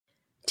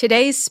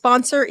Today's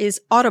sponsor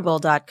is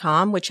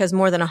Audible.com, which has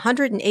more than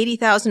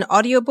 180,000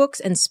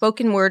 audiobooks and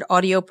spoken word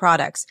audio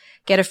products.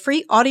 Get a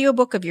free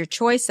audiobook of your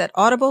choice at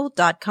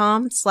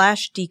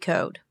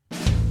audible.com/decode.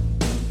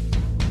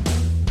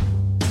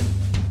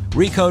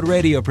 Recode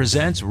Radio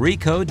presents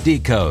Recode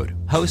Decode,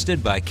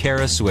 hosted by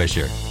Kara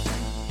Swisher.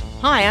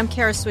 Hi, I'm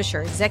Kara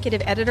Swisher,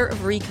 executive editor of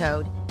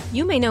Recode.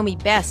 You may know me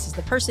best as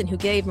the person who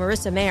gave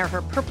Marissa Mayer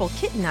her purple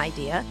kitten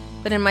idea,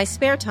 but in my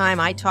spare time,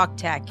 I talk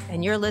tech,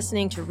 and you're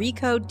listening to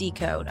Recode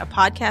Decode, a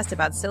podcast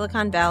about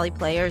Silicon Valley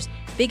players,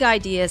 big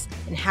ideas,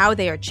 and how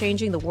they are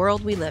changing the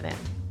world we live in.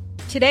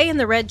 Today in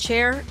the red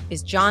chair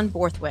is John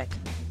Borthwick,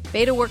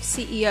 Betaworks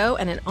CEO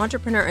and an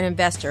entrepreneur and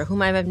investor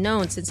whom I have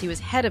known since he was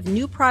head of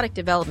new product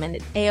development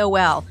at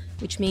AOL,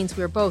 which means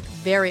we're both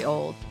very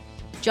old.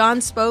 John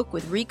spoke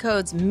with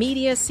Recode's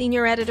media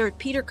senior editor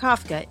Peter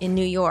Kafka in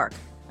New York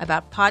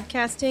about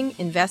podcasting,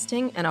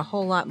 investing, and a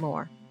whole lot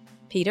more.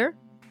 Peter?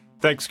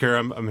 Thanks, Kara.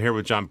 I'm here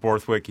with John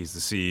Borthwick. He's the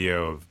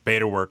CEO of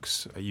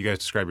Betaworks. You guys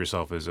describe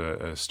yourself as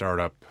a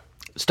startup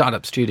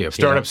studio.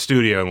 Startup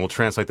studio, and we'll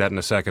translate that in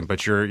a second.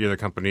 But you're the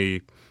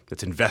company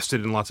that's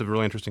invested in lots of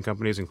really interesting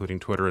companies, including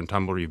Twitter and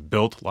Tumblr. You've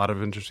built a lot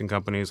of interesting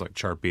companies like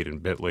Chartbeat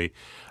and Bitly,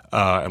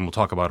 and we'll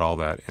talk about all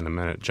that in a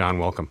minute. John,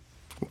 welcome.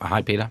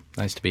 Hi, Peter.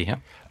 Nice to be here.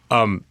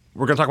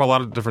 We're going to talk about a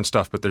lot of different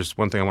stuff, but there's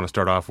one thing I want to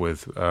start off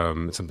with,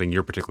 something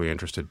you're particularly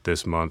interested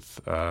this month.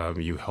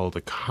 You held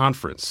a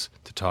conference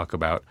to talk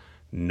about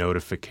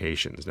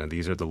notifications. Now,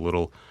 these are the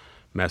little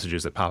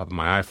messages that pop up on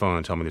my iPhone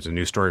and tell me there's a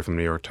new story from the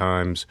New York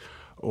Times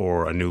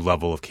or a new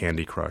level of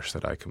Candy Crush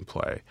that I can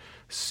play.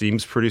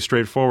 Seems pretty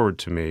straightforward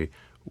to me.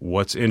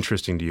 What's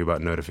interesting to you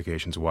about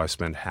notifications? Why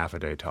spend half a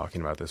day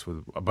talking about this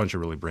with a bunch of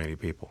really brainy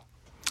people?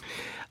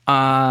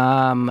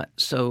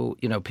 So,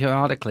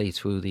 periodically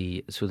through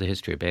the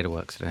history of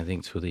Betaworks, and I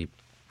think through the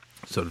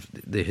sort of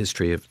the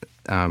history of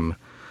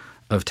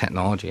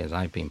technology as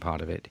I've been part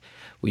of it,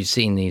 we've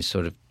seen these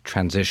sort of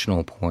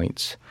transitional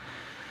points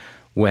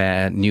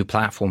where new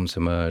platforms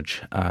emerge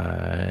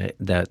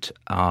that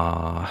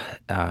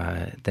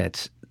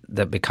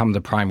become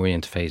the primary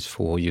interface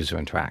for user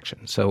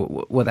interaction. So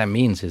what that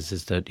means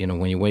is that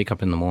when you wake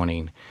up in the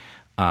morning,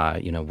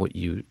 what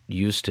you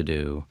used to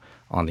do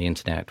on the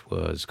internet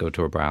was go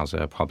to a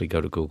browser, probably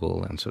go to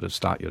Google, and sort of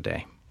start your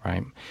day,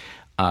 right?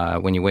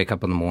 When you wake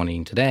up in the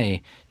morning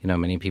today,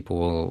 many people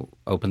will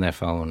open their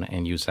phone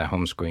and use their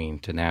home screen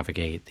to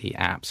navigate the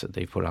apps that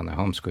they've put on their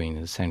home screen.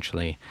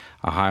 Essentially,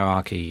 a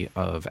hierarchy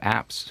of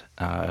apps,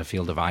 a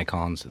field of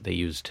icons that they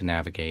use to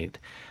navigate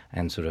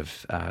and sort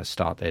of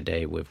start their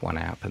day with one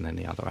app and then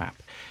the other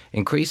app.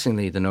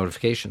 Increasingly, the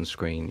notification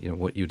screen,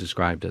 what you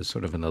described as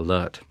sort of an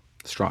alert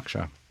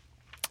structure,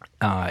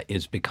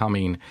 is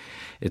becoming,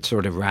 it's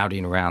sort of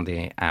routing around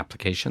the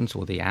applications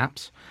or the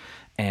apps,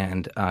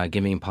 and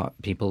giving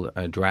people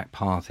a direct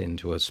path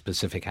into a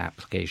specific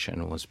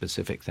application or a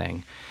specific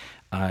thing.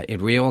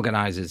 It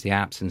reorganizes the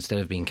apps. Instead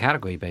of being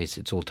category-based,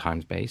 it's all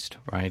times-based,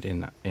 right?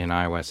 In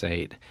iOS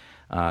 8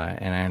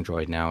 and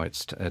Android now,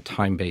 it's a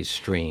time-based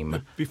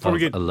stream. Before we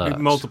get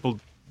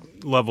multiple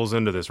levels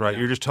into this, right?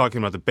 You're just talking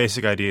about the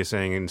basic idea,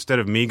 saying instead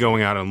of me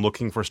going out and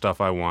looking for stuff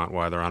I want,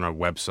 whether on a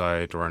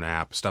website or an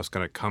app, stuff's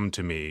going to come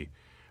to me,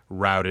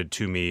 routed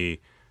to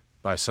me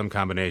by some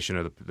combination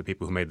of the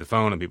people who made the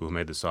phone and people who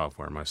made the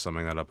software. Am I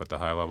summing that up at the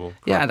high level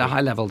correctly? Yeah, at the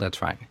high level,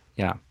 that's right.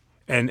 Yeah.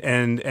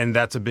 And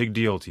that's a big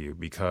deal to you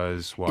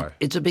because why?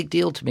 It's a big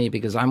deal to me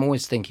because I'm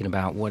always thinking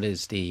about what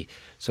is the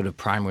sort of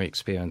primary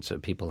experience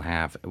that people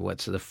have.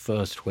 What's the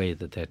first way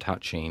that they're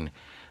touching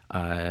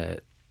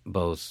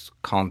both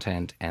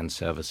content and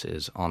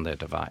services on their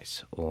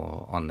device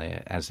or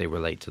as they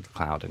relate to the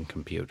cloud and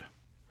compute.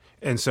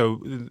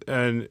 So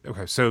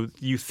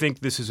you think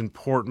this is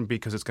important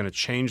because it's going to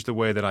change the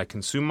way that I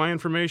consume my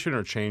information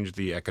or change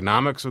the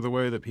economics of the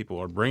way that people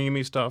are bringing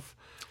me stuff?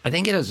 I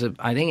think it has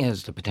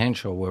the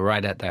potential. We're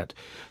right at that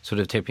sort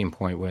of tipping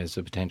point where it's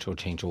the potential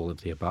to change all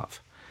of the above.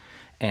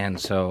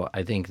 And so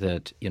I think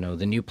that,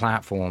 the new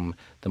platform,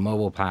 the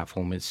mobile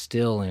platform, is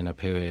still in a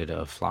period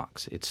of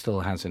flux. It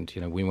still hasn't,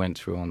 we went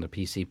through on the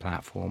PC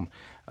platform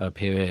a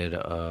period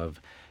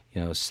of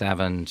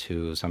 7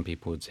 to some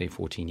people would say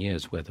 14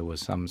 years where there was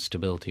some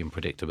stability and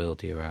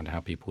predictability around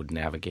how people would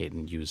navigate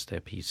and use their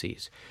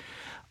PCs.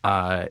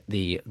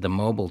 The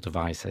mobile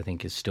device, I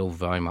think, is still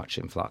very much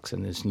in flux,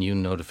 and this new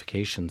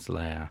notifications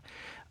layer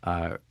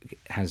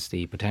has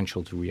the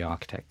potential to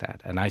re-architect that.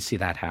 And I see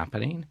that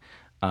happening.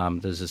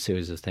 There's a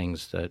series of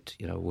things that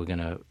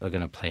are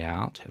gonna play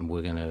out, and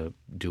we're gonna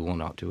do or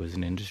not do as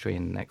an industry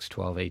in the next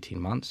 12,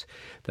 18 months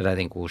that I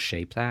think will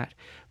shape that.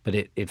 But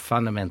it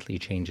fundamentally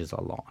changes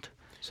a lot.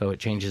 So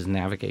it changes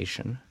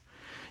navigation.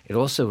 It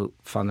also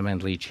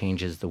fundamentally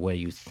changes the way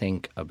you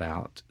think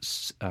about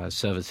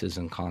services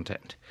and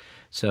content.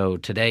 So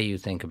today you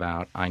think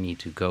about, I need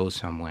to go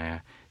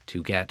somewhere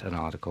to get an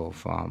article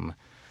from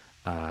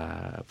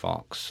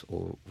Vox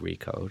or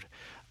Recode.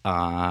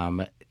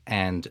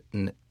 And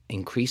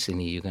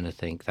increasingly you're going to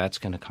think that's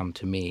going to come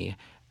to me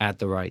at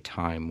the right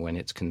time when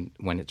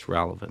it's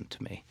relevant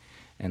to me.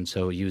 And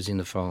so using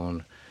the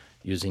phone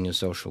using your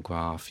social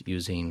graph,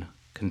 using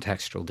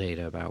contextual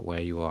data about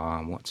where you are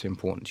and what's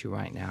important to you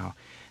right now,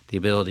 the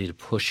ability to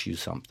push you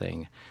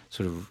something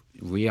sort of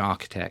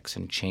re-architects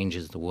and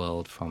changes the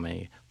world from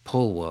a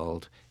pull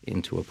world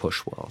into a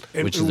push world,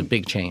 which is a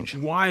big change.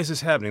 Why is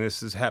this happening?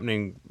 This is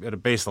happening at a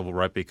base level,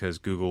 right? Because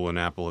Google and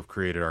Apple have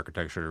created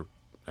architecture,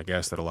 I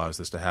guess, that allows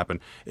this to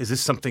happen. Is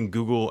this something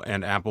Google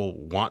and Apple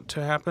want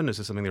to happen? Is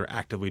this something they're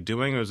actively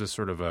doing, or is this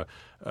sort of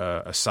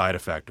a side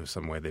effect of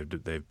some way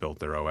they've built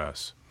their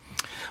OS?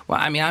 Well,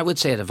 I mean, I would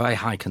say at a very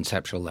high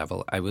conceptual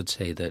level, I would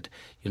say that,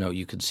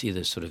 you could see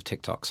this sort of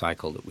TikTok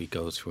cycle that we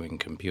go through in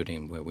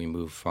computing where we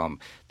move from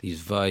these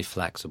very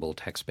flexible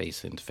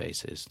text-based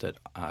interfaces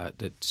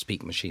that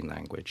speak machine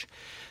language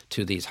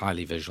to these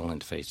highly visual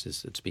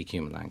interfaces that speak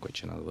human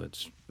language, in other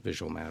words,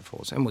 visual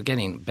metaphors. And we're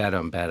getting better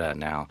and better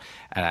now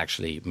at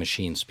actually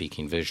machine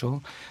speaking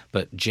visual.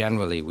 But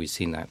generally, we've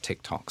seen that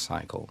TikTok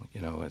cycle,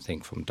 I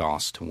think from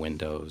DOS to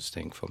Windows,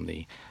 think from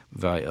the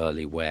very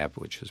early web,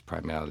 which was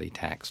primarily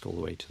text, all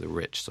the way to the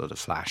rich sort of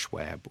flash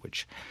web,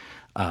 which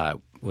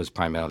was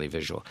primarily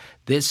visual.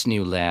 This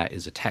new layer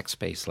is a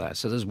text-based layer.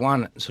 So there's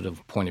one sort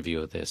of point of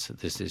view of this.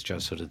 This is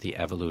just sort of the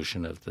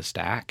evolution of the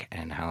stack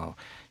and how,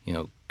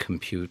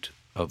 compute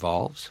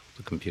evolves,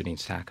 the computing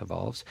stack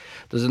evolves.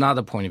 There's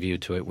another point of view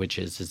to it, which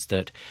is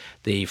that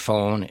the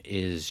phone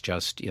is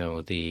just,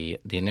 the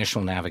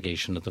initial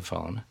navigation of the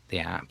phone, the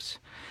apps,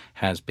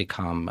 has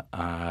become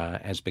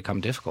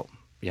difficult.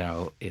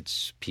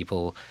 It's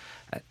people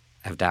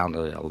have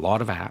downloaded a lot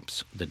of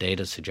apps. The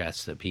data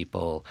suggests that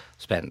people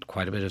spend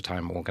quite a bit of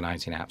time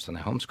organizing apps on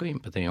their home screen,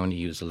 but they only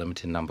use a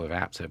limited number of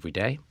apps every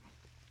day.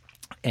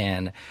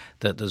 And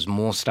that there's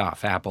more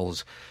stuff.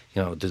 Apple's,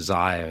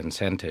 desire,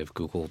 incentive,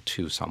 Google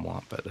too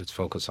somewhat, but let's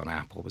focus on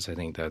Apple because I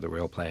think they're the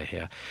real player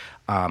here,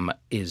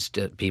 is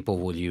that people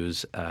will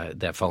use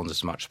their phones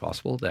as much as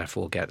possible,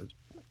 therefore get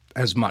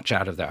as much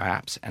out of their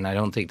apps. And I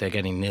don't think they're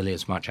getting nearly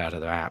as much out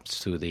of their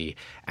apps through the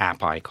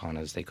app icon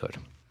as they could.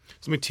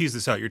 So let me tease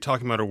this out. You're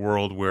talking about a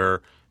world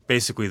where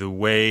basically the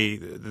way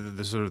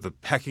the sort of the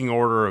pecking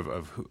order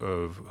of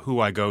who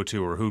I go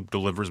to or who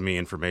delivers me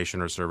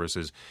information or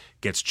services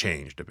gets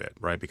changed a bit,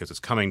 right? Because it's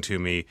coming to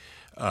me.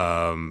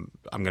 I'm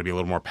going to be a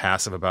little more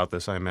passive about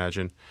this, I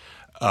imagine.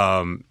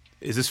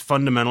 Is this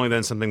fundamentally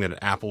then something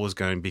that Apple is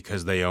going,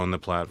 because they own the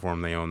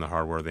platform, they own the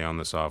hardware, they own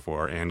the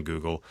software, and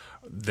Google,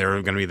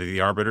 they're going to be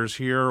the arbiters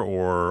here,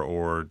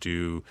 or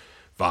do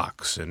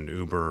Vox and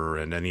Uber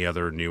and any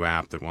other new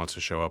app that wants to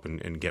show up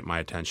and get my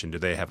attention, do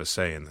they have a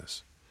say in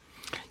this?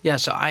 Yeah,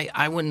 so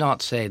I would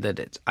not say that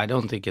it's. I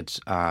don't think it's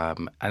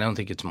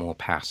more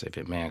passive.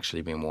 It may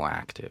actually be more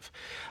active.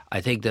 I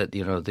think that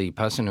the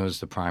person who is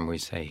the primary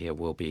say here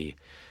will be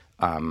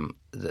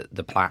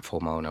the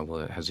platform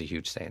owner has a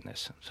huge say in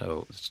this.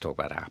 So let's talk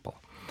about Apple.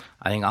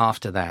 I think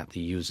after that, the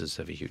users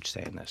have a huge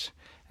say in this.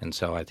 And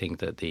so I think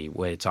that the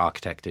way it's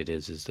architected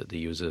is that the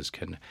users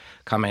can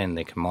come in,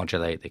 they can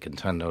modulate, they can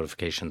turn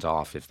notifications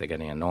off if they're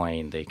getting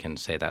annoying, they can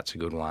say that's a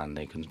good one,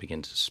 they can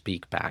begin to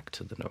speak back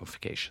to the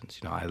notifications.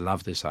 I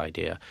love this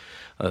idea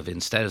of,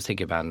 instead of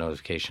thinking about a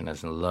notification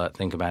as an alert,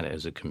 think about it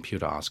as a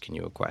computer asking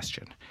you a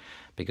question,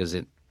 because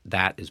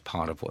that is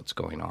part of what's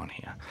going on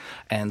here.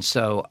 And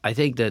so I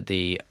think that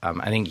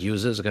I think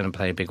users are going to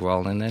play a big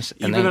role in this.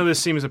 Even though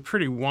this seems a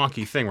pretty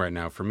wonky thing right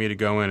now, for me to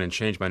go in and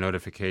change my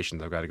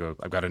notifications, I've got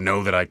to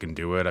know that I can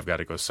do it. I've got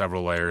to go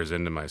several layers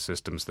into my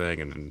systems thing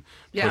and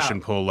push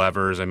and pull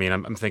levers. I mean,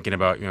 I'm thinking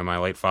about, my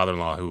late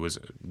father-in-law, who was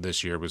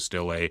this year was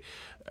still a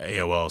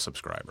AOL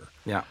subscriber.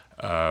 Yeah.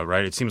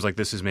 Right? It seems like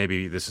this is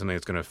something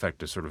that's going to affect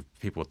the sort of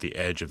people at the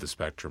edge of the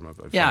spectrum of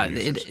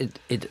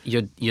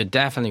you're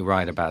definitely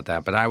right about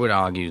that. But I would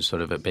argue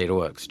sort of at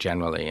Betaworks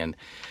generally, and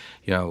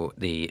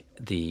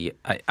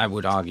I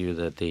would argue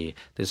that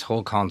this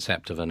whole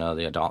concept of an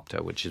early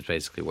adopter, which is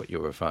basically what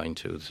you're referring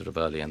to, sort of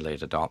early and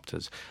late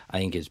adopters, I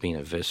think is being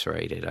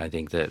eviscerated. I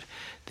think that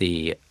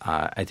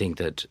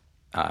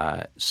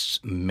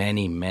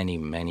many, many,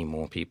 many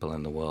more people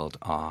in the world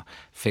are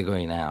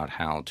figuring out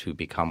how to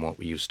become what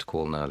we used to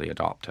call an early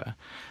adopter.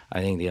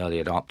 I think the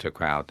early adopter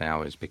crowd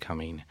now is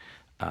becoming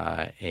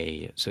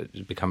it's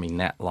becoming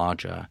net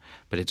larger,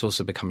 but it's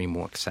also becoming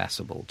more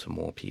accessible to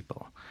more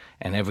people.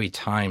 And every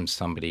time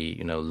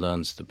somebody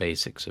learns the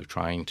basics of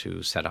trying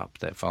to set up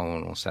their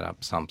phone or set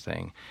up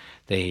something,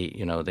 they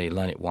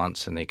learn it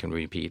once and they can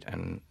repeat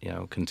and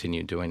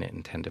continue doing it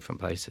in 10 different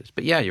places.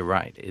 But yeah, you're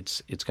right.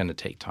 It's going to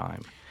take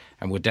time.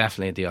 And we're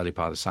definitely at the early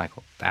part of the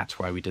cycle. That's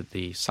why we did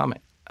the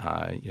summit.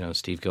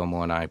 Steve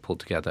Gilmore and I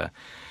pulled together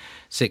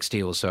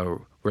 60 or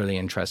so really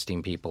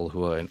interesting people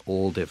who are in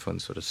all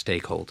different sort of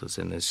stakeholders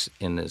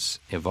in this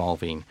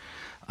evolving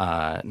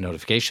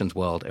notifications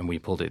world, and we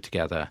pulled it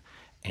together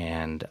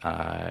and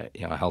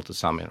held the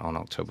summit on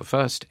October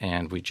 1st,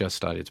 and we just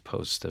started to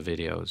post the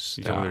videos.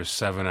 You told me there's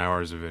 7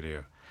 hours of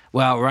video.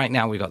 Well, right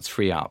now we got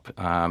 3 up.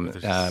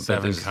 There's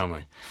 7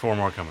 coming. 4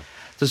 more coming.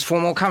 There's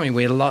 4 more coming.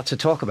 We had a lot to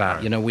talk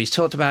about. Right. We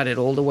talked about it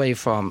all the way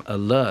from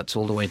alerts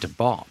all the way to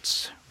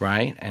bots,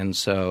 right? And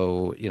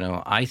so,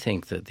 I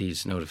think that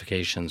these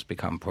notifications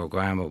become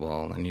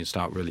programmable and you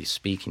start really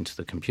speaking to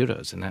the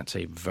computers. And that's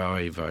a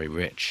very, very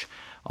rich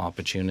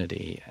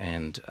opportunity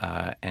and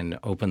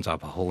opens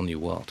up a whole new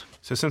world.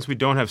 So since we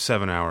don't have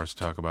 7 hours to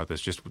talk about this,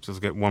 just let's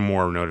get one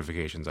more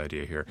notifications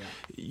idea here.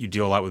 Yeah. You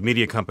deal a lot with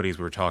media companies.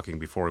 We were talking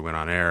before we went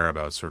on air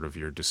about sort of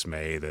your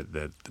dismay that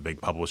the big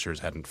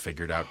publishers hadn't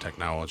figured out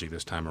technology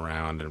this time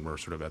around and were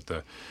sort of at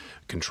the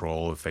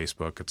control of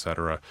Facebook, et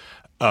cetera.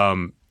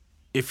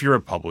 If you're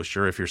a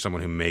publisher, if you're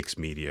someone who makes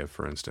media,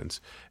 for instance,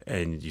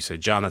 and you say,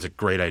 John, that's a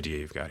great idea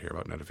you've got here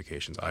about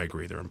notifications. I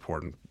agree, they're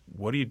important.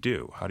 What do you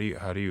do? How do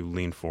you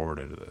lean forward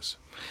into this?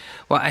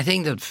 Well, I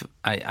think that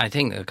I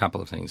think a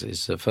couple of things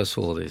is first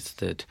of all is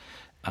that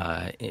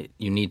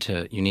you need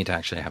to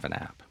actually have an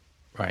app,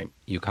 right?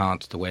 You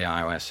can't, the way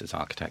iOS is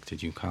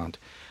architected, you can't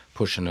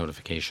push a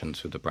notification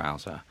through the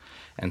browser.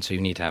 And so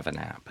you need to have an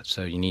app.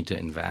 So you need to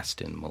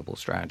invest in mobile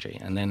strategy.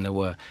 And then there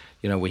were,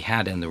 we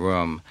had in the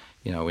room,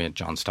 we had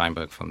John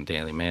Steinberg from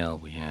Daily Mail.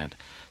 We had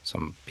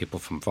some people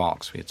from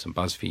Vox. We had some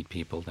BuzzFeed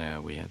people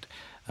there. We had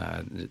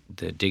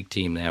the Dig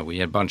team there. We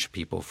had a bunch of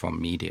people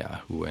from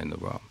media who were in the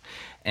room.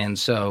 And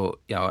so,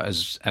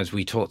 as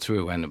we talked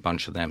through and a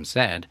bunch of them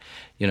said,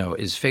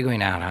 is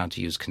figuring out how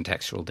to use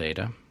contextual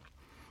data,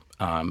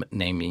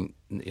 naming,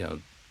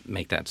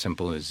 make that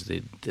simple is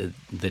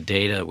the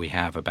data we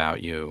have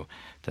about you,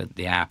 that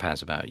the app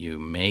has about you,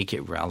 make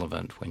it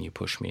relevant when you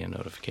push me a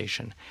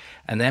notification,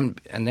 and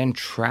then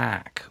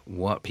track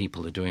what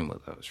people are doing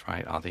with those,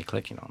 right? Are they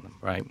clicking on them,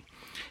 right?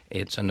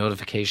 It's a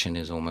notification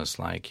is almost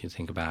like you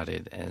think about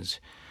it as,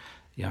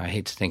 I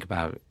hate to think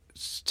about it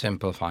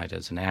simplified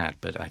as an ad,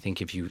 but I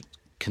think if you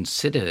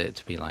consider it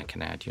to be like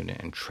an ad unit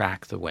and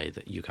track the way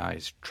that you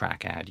guys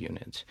track ad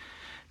units,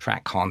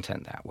 track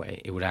content that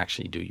way, it would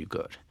actually do you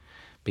good.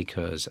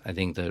 Because I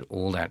think that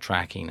all that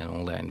tracking and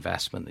all that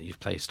investment that you've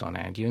placed on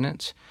ad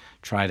units,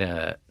 try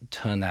to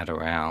turn that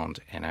around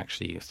and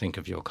actually think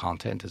of your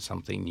content as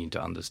something you need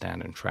to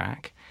understand and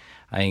track.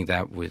 I think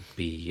that would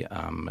be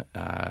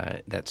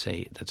that's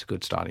a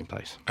good starting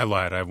place. I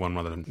lied. I have one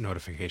other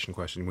notification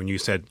question. When you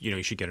said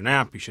you should get an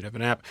app, you should have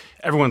an app.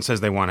 Everyone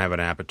says they want to have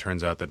an app. It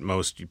turns out that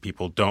most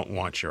people don't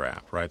want your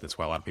app, right? That's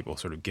why a lot of people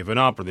sort of given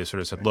up, or they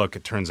sort of said, look,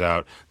 it turns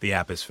out the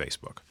app is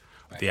Facebook.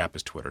 The app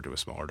is Twitter to a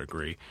smaller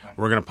degree. Right.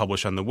 We're going to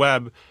publish on the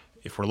web.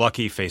 If we're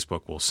lucky,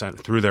 Facebook will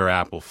through their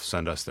app will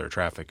send us their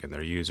traffic and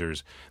their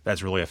users.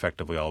 That's really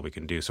effectively all we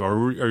can do. So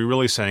are you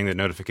really saying that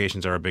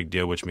notifications are a big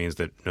deal, which means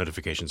that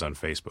notifications on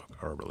Facebook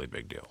are a really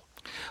big deal?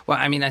 Well,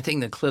 I mean, I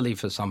think that clearly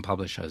for some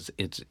publishers,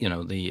 it's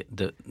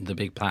the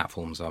big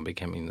platforms are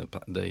becoming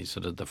the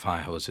sort of the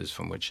fire hoses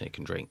from which they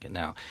can drink. And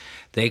now,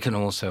 they can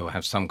also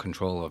have some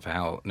control of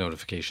how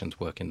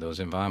notifications work in those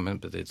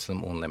environments, but it's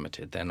more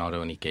limited. They're not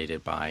only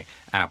gated by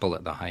Apple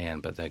at the high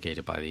end, but they're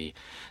gated by the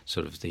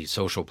sort of the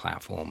social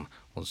platform,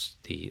 or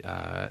the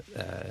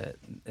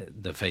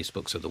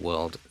Facebooks of the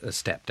world, a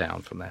step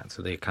down from that.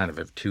 So they kind of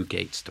have 2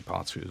 gates to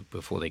pass through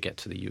before they get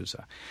to the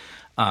user.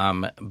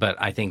 But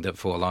I think that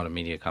for a lot of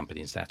media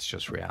companies, that's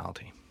just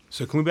reality.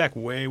 So can we back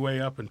way,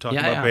 way up and talk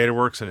about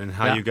Betaworks and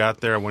how you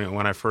got there?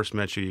 When I first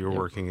met you, you were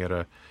working at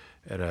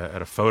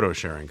a photo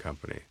sharing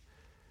company.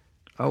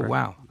 Oh,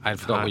 wow. I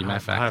forgot we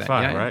met back then. High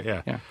five,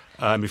 right?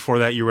 Yeah. Before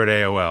that, you were at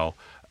AOL.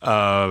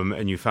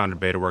 And you founded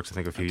Betaworks, I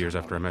think, a few years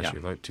after I met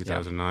you, like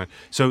 2009.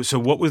 Yeah. So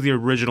what was the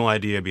original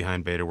idea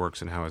behind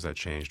Betaworks, and how has that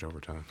changed over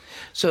time?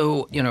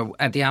 So,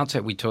 at the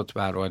outset, we talked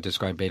about, or I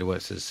described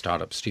Betaworks as a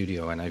startup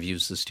studio, and I've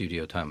used the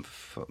studio term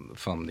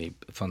from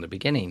the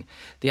beginning.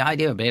 The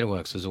idea of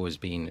Betaworks has always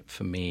been,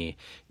 for me,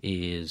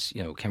 is,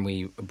 can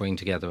we bring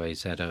together a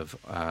set of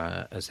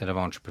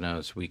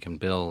entrepreneurs? We can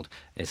build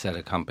a set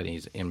of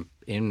companies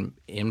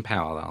in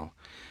parallel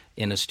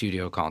in a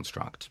studio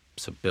construct.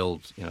 So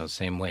build,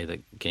 same way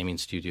that gaming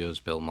studios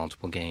build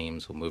multiple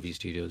games or movie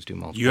studios do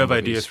multiple You have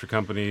movies. Ideas for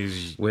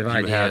companies. We have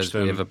ideas.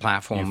 We have a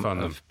platform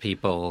of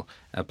people,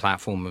 a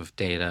platform of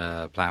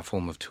data, a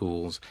platform of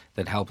tools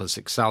that help us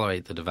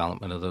accelerate the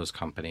development of those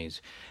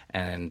companies.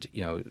 And,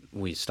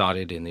 we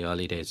started in the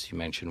early days, you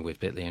mentioned, with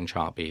Bitly and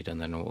Chartbeat, and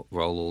then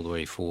roll all the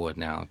way forward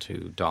now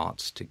to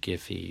Dots, to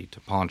Giphy, to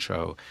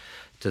Poncho,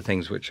 to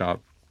things which are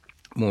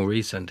more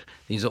recent.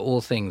 These are all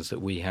things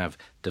that we have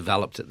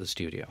developed at the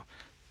studio.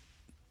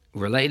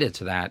 Related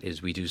to that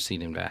is we do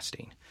seed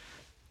investing.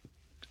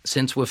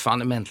 Since we're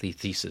fundamentally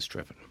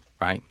thesis-driven,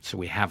 right? So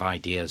we have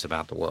ideas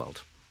about the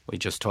world. We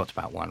just talked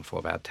about one for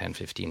about 10,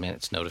 15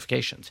 minutes,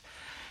 notifications.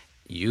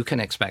 You can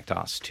expect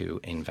us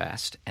to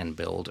invest and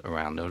build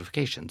around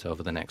notifications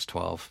over the next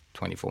 12,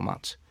 24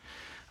 months.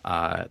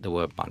 There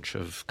were a bunch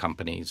of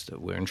companies that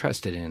we're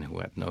interested in who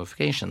had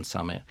Notification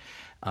Summit.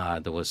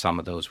 There were some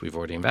of those we've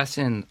already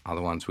invested in,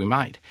 other ones we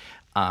might.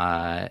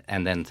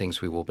 And then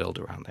things we will build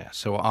around there.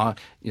 So our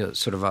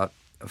sort of a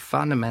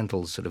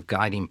fundamental sort of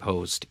guiding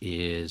post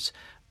is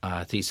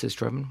thesis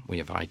driven. We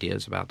have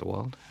ideas about the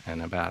world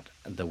and about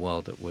the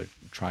world that we're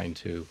trying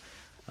to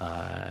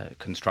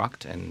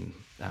construct and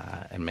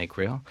make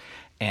real.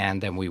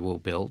 And then we will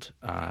build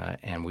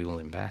and we will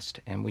invest.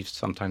 And we've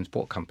sometimes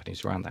bought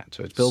companies around that.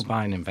 So it's build,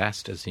 buy, and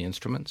invest as the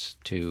instruments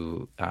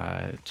to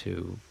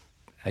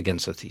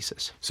against the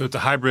thesis. So it's a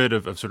hybrid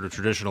of sort of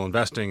traditional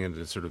investing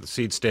and sort of the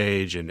seed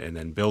stage and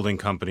then building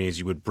companies.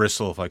 You would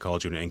bristle if I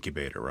called you an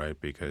incubator, right?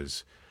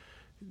 Because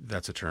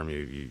that's a term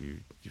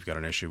you've got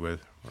an issue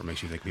with, or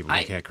makes you think people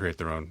can't create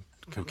their own,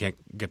 can't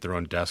get their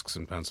own desks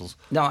and pencils.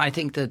 No, I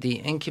think that the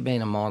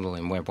incubator model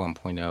in Web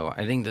 1.0,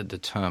 I think that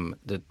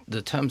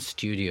the term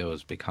studio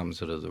has become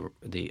sort of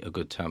a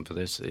good term for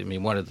this. I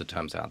mean, what are the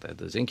terms out there?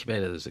 There's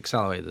incubator, there's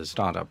accelerator, there's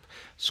startup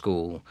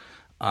school.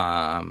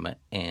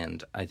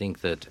 And I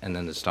think that, and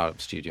then the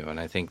startup studio, and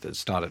I think that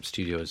startup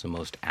studio is the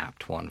most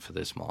apt one for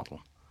this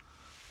model.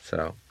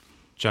 So,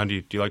 John, do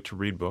you like to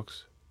read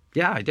books?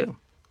 Yeah, I do.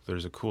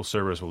 There's a cool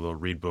service where they'll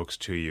read books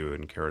to you,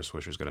 and Kara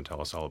Swisher is going to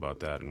tell us all about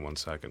that in 1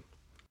 second.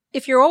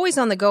 If you're always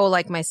on the go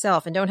like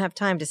myself and don't have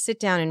time to sit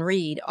down and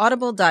read,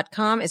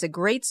 Audible.com is a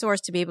great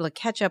source to be able to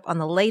catch up on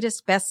the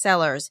latest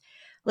bestsellers.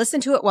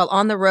 Listen to it while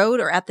on the road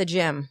or at the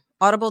gym.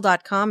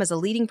 Audible.com is a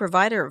leading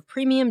provider of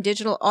premium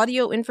digital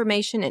audio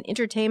information and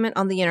entertainment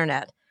on the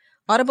internet.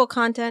 Audible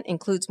content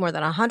includes more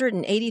than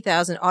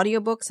 180,000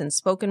 audiobooks and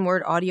spoken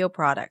word audio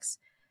products.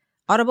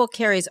 Audible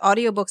carries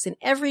audiobooks in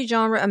every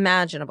genre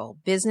imaginable: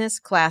 business,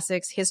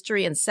 classics,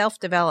 history, and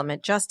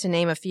self-development, just to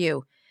name a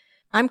few.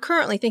 I'm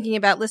currently thinking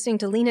about listening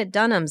to Lena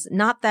Dunham's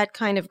Not That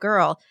Kind of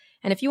Girl,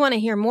 and if you want to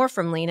hear more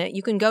from Lena,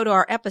 you can go to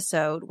our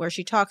episode where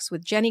she talks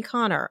with Jenny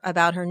Connor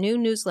about her new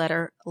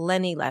newsletter,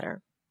 Lenny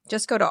Letter.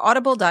 Just go to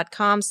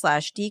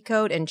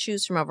audible.com/decode and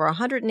choose from over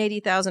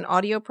 180,000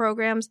 audio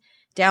programs,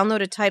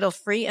 download a title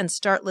free, and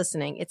start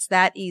listening. It's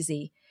that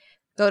easy.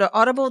 Go to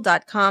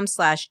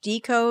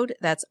audible.com/decode.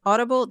 That's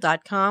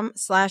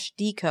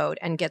audible.com/decode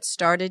and get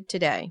started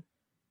today.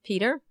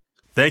 Peter?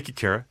 Thank you,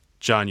 Kara.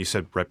 John, you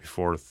said right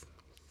before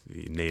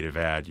the native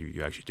ad,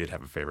 you actually did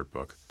have a favorite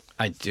book.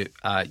 I do.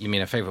 You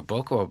mean a favorite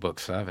book or a book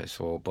service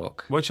or a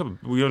book? We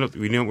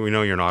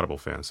know you're an Audible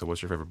fan, so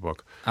what's your favorite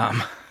book?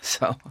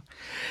 So,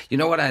 you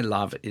know what I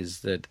love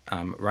is that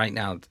right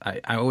now,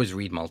 I always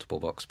read multiple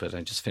books, but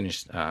I just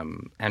finished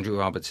Andrew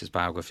Roberts'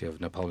 biography of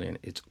Napoleon.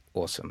 It's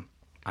awesome.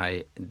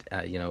 It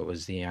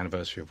was the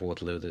anniversary of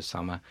Waterloo this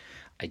summer.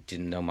 I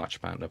didn't know much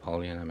about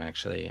Napoleon.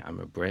 I'm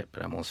a Brit,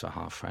 but I'm also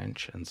half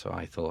French, and so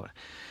I thought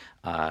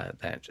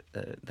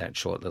that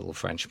short little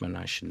Frenchman,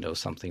 I should know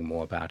something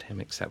more about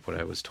him, except what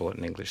I was taught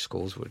in English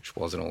schools, which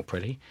wasn't all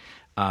pretty.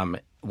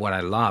 What I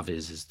love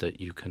is that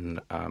you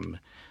can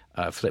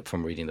flip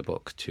from reading the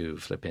book to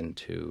flip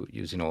into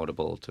using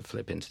Audible to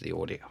flip into the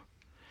audio.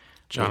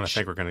 John, I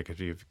think we're going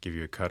to give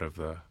you a cut of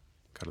the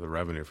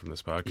revenue from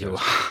this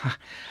podcast.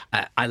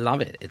 I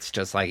love it. It's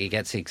just like it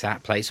gets the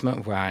exact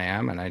placement where I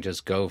am, and I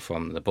just go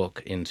from the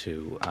book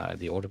into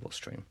the Audible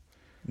stream.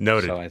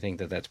 Noted. So I think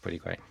that's pretty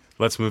great.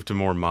 Let's move to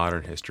more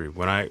modern history.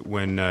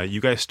 When you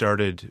guys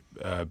started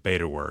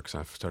Betaworks,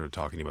 I started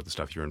talking about the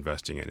stuff you were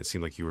investing in. It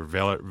seemed like you were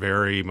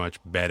very much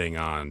betting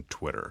on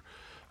Twitter,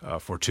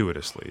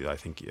 fortuitously. I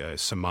think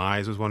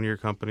Surmise was one of your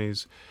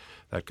companies.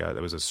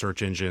 That was a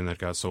search engine that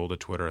got sold to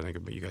Twitter. I think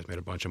you guys made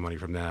a bunch of money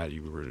from that.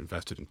 You were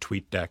invested in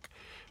TweetDeck,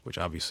 which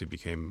obviously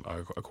became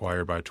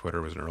acquired by Twitter.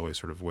 It was an early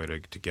sort of way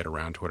to get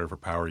around Twitter for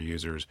power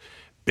users.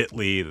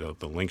 Bitly,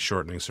 the link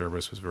shortening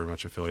service, was very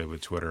much affiliated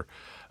with Twitter.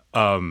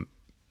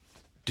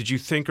 Did you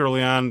think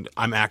early on,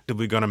 I'm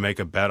actively going to make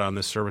a bet on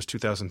this service?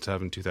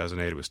 2007,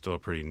 2008, it was still a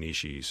pretty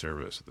niche-y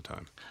service at the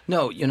time.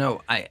 No,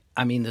 I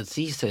mean, the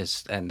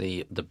thesis and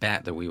the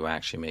bet that we were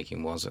actually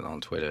making wasn't on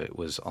Twitter. It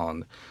was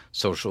on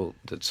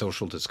that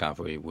social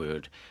discovery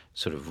would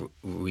sort of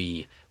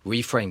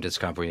reframe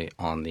discovery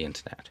on the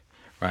internet,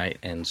 right?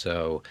 And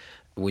so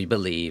we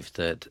believed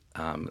that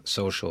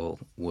social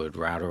would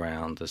route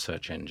around the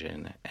search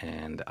engine,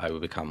 and I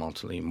would become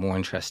ultimately more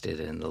interested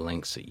in the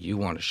links that you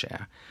want to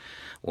share,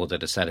 or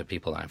that a set of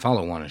people I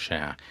follow want to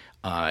share,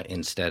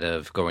 instead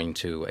of going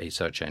to a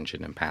search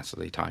engine and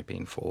passively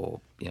typing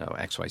for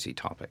XYZ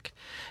topic.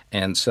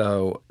 And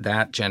so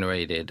that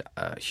generated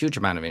a huge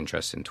amount of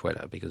interest in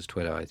Twitter, because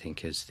Twitter, I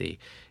think, is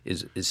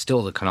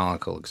still the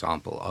canonical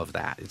example of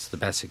that. It's the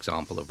best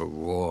example of a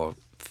raw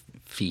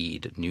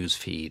news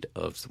feed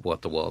of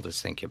what the world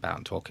is thinking about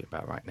and talking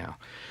about right now.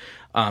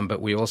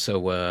 But we also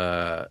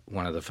were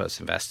one of the first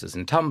investors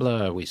in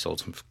Tumblr. We sold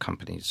some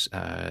companies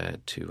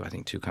two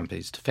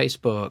companies to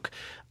Facebook.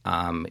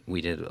 We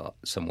did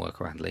some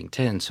work around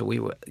LinkedIn. So we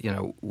were,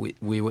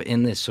 we were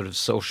in this sort of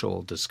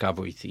social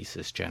discovery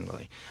thesis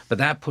generally. But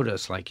that put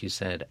us, like you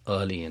said,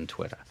 early in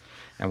Twitter.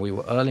 And we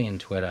were early in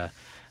Twitter.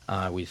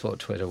 I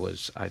thought it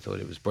was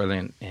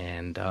brilliant,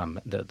 and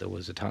that there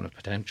was a ton of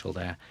potential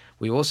there.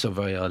 We were also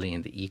very early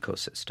in the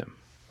ecosystem,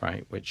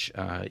 right? Which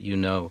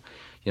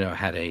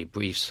had a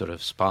brief sort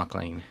of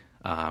sparkling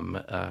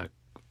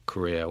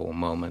career or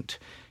moment,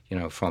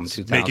 from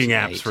 2008. Making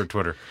apps for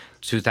Twitter.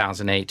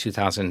 2008,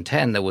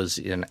 2010, there was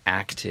an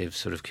active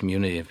sort of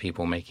community of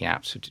people making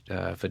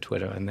apps for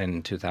Twitter. And then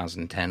in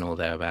 2010 or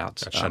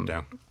thereabouts, got shut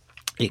down.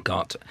 It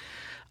got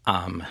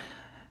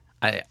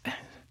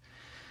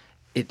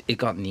It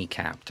got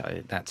kneecapped.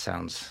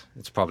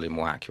 It's probably a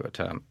more accurate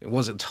term. It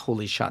wasn't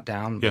totally shut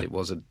down, but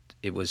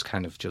it was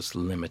kind of just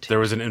limited. There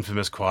was an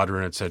infamous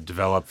quadrant. It said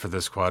develop for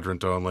this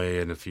quadrant only,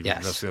 and if you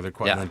invest the other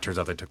quadrant, then it turns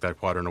out they took that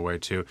quadrant away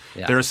too.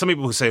 Yeah. There are some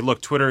people who say,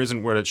 look, Twitter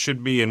isn't where it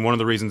should be, and one of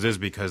the reasons is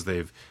because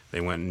they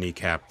went and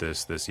kneecapped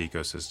this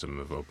ecosystem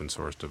of open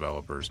source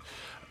developers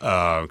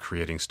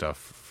creating stuff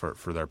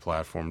for their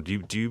platform.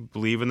 Do you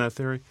believe in that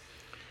theory?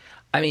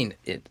 I mean,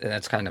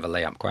 that's kind of a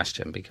layup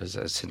question because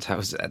since I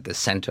was at the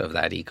center of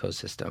that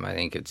ecosystem, I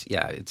think it's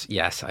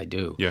yes, I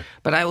do. Yeah.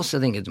 But I also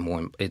think it's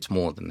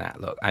more than that.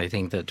 Look, I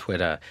think that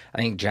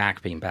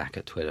Jack being back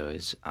at Twitter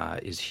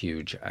is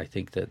huge. I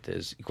think that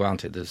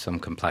there's some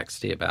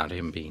complexity about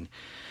him being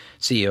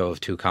CEO of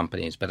two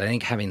companies, but I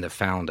think having the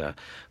founder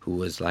who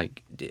was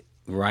like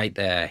right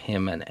there,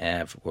 him and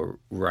Ev were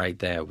right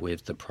there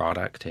with the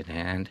product in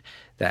hand,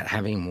 that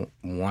having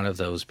one of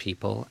those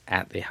people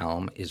at the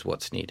helm is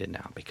what's needed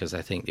now, because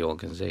I think the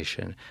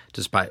organization,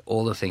 despite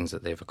all the things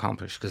that they've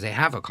accomplished, because they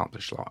have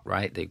accomplished a lot,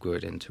 right? They grew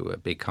it into a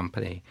big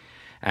company.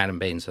 Adam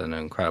Bain's done an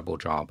incredible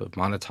job of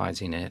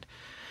monetizing it.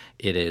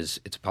 It's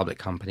a public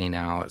company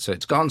now. So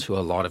it's gone through a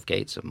lot of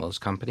gates that most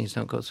companies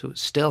don't go through.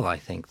 Still, I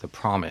think the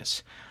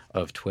promise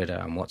of Twitter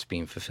and what's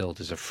being fulfilled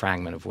is a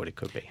fragment of what it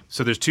could be.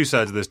 So there's two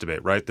sides of this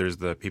debate, right? There's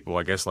the people,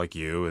 I guess, like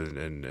you,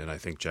 and I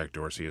think Jack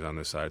Dorsey is on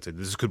this side. Say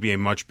this could be a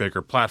much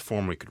bigger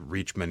platform. We could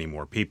reach many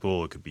more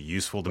people. It could be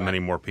useful to many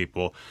more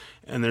people.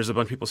 And there's a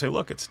bunch of people who say,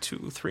 look, it's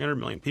 200-300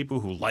 million people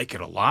who like it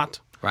a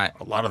lot. Right.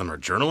 A lot of them are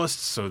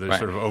journalists, so they're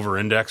sort of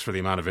over-indexed for the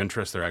amount of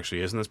interest there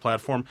actually is in this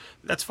platform.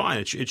 That's fine.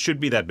 It should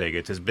be that big.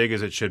 It's as big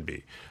as it should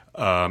be.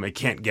 It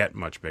can't get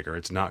much bigger.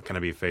 It's not going to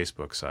be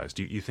Facebook size.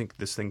 Do you think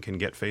this thing can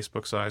get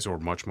Facebook size or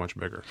much, much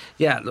bigger?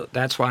 Yeah, look,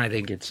 that's why I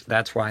think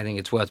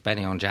it's worth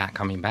betting on Jack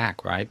coming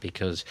back, right?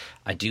 Because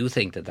I do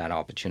think that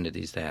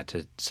opportunity is there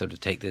to sort of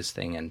take this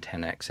thing and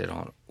 10x it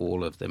on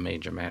all of the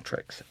major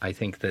metrics. I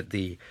think that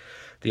the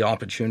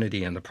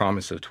opportunity and the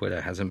promise of Twitter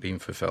hasn't been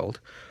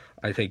fulfilled.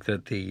 I think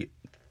that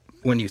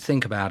when you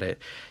think about it,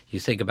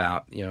 you think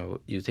about what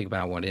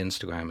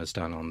Instagram has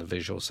done on the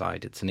visual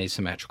side. It's an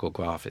asymmetrical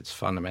graph. It's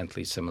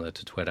fundamentally similar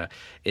to Twitter.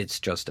 It's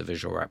just a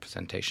visual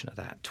representation of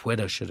that.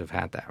 Twitter should have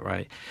had that,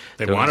 right?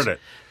 They wanted it.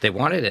 They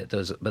wanted it.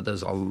 But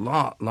there's a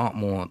lot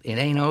more. It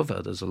ain't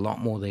over. There's a lot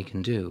more they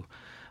can do.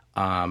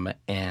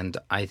 And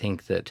I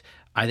think that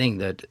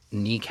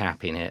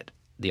kneecapping it,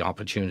 the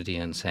opportunity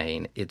and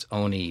saying it's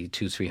only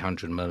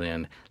 200-300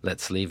 million,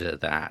 let's leave it at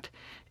that,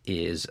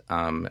 is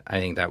I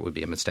think that would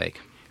be a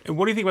mistake. And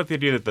what do you think about the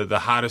idea that the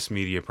hottest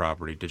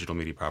digital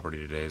media property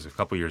today is a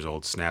couple years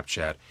old,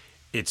 Snapchat?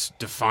 It's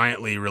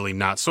defiantly really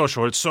not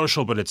social. It's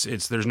social, but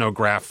it's there's no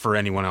graph for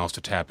anyone else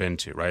to tap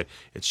into, right?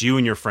 It's you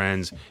and your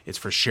friends. It's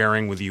for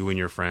sharing with you and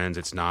your friends.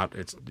 It's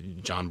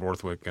John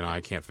Borthwick and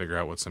I can't figure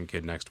out what some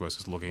kid next to us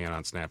is looking at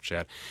on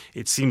Snapchat.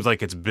 It seems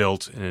like it's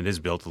built, and it is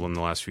built in the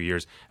last few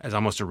years, as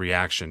almost a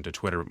reaction to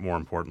Twitter, more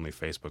importantly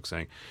Facebook,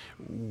 saying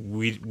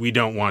we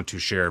don't want to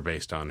share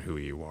based on who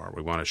you are.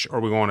 We want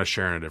to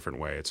share in a different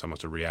way. It's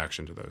almost a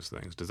reaction to those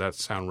things. Does that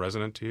sound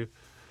resonant to you?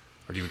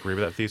 Or do you agree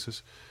with that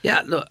thesis?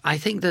 Yeah, look, I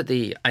think that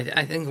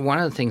I think one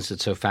of the things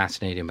that's so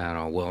fascinating about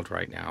our world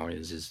right now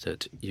is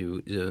that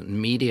the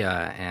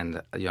media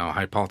and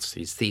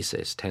hypotheses,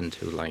 thesis tend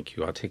to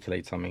you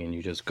articulate something and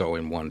you just go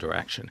in one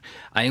direction.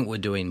 I think we're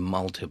doing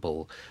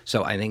multiple.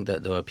 So I think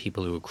that there are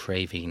people who are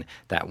craving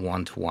that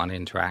one-to-one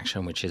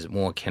interaction, which is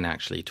more akin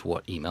actually to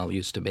what email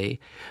used to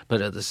be.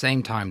 But at the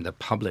same time, the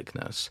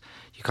publicness.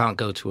 You can't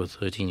go to a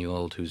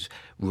 13-year-old who's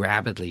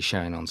rapidly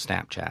sharing on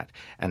Snapchat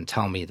and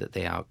tell me that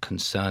they are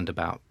concerned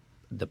about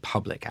the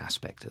public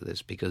aspect of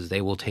this, because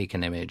they will take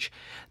an image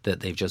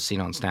that they've just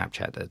seen on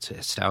Snapchat that's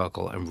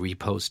hysterical and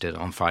repost it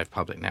on 5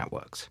 public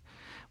networks,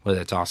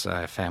 whether it's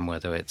Asa FM,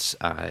 whether it's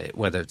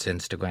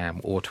Instagram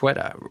or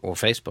Twitter or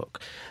Facebook.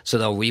 So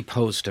they'll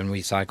repost and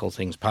recycle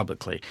things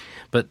publicly.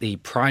 But the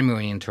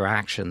primary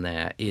interaction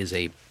there is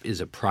a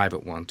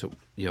private one to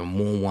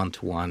more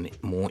one-to-one,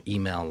 more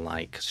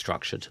email-like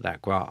structure to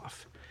that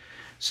graph.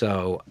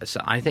 So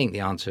I think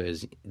the answer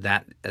is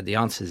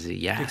a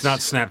yes. It's not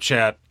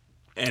Snapchat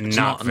and it's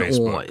not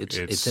Facebook.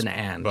 Or. It's an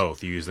and.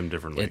 Both. You use them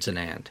differently. It's an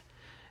and.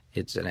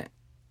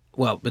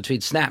 Well, between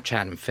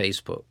Snapchat and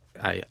Facebook,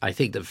 I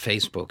think that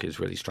Facebook is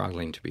really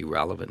struggling to be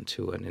relevant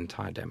to an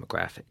entire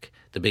demographic,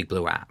 the Big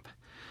Blue app.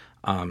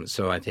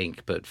 So I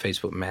think, but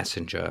Facebook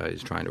Messenger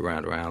is trying to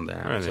round around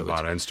there. And they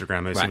bought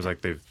Instagram. It seems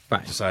like they've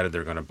decided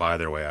they're going to buy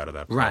their way out of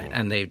that problem. Right,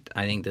 and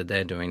I think that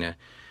they're doing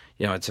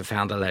it's a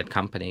founder-led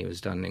company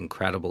who's done an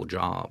incredible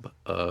job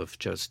of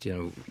just,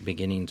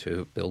 beginning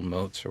to build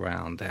moats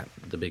around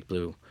the Big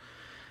Blue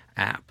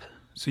app.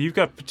 So you've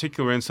got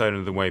particular insight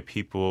into the way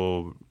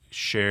people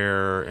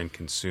share and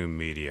consume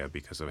media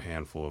because of a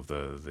handful of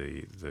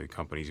the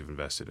companies you've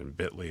invested in.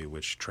 Bitly,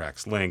 which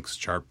tracks links,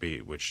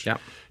 Chartbeat, which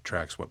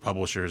tracks what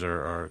publishers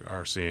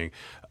are seeing,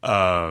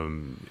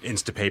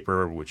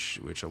 Instapaper,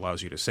 which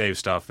allows you to save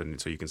stuff, and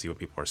so you can see what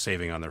people are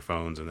saving on their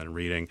phones and then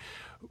reading.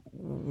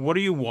 What are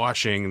you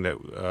watching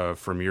that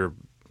from your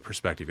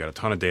perspective, you've got a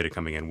ton of data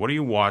coming in. What are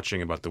you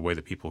watching about the way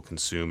that people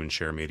consume and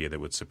share media that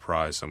would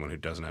surprise someone who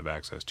doesn't have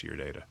access to your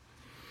data?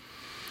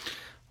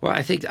 Well,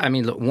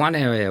 look, one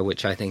area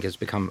which I think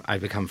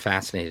I've become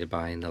fascinated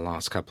by in the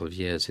last couple of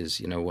years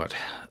is,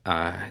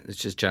 let's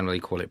just generally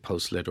call it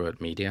post-literate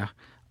media.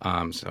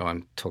 So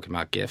I'm talking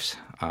about GIFs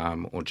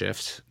or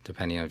GIFs,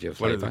 depending on your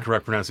flavor. What the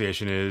correct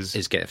pronunciation is?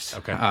 Is GIFs.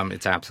 Okay.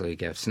 It's absolutely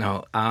GIFs.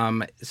 No.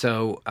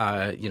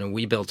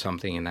 We built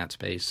something in that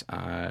space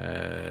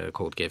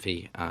called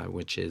Giphy,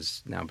 which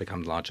is now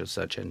become the largest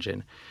search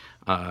engine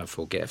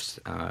for GIFs.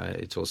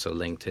 It's also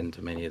linked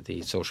into many of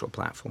the social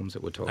platforms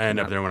that we're talking about. I end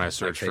up there when I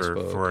search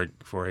like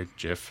for a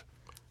GIF.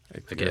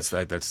 A GIF.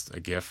 That's a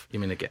GIF. You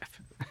mean a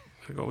GIF?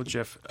 I go with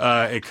GIF.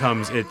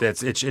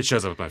 It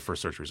shows up with my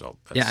first search result.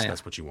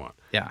 That's what you want.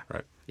 Yeah.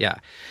 Right. Yeah.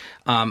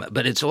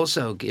 But it's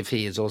also,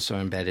 Giphy is also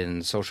embedded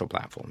in social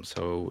platforms.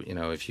 So,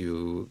 if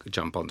you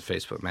jump on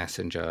Facebook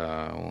Messenger,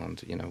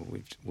 and,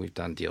 we've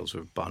done deals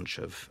with a bunch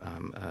of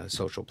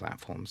social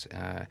platforms.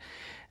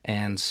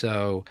 And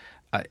so,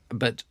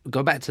 but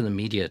go back to the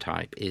media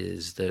type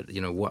is that,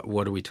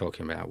 what are we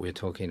talking about? We're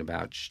talking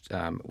about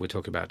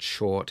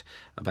short,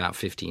 about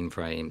 15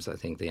 frames. I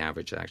think the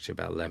average is actually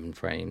about 11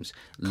 frames.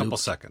 A couple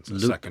seconds, a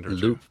second or two.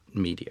 Loop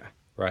media,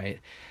 right?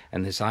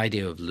 And this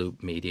idea of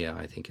loop media,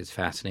 I think, is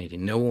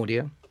fascinating. No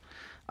audio.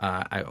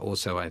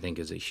 I think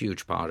is a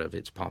huge part of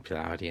its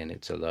popularity and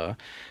its allure,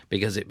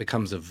 because it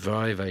becomes a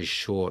very, very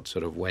short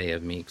sort of way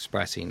of me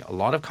expressing a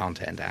lot of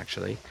content,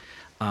 actually,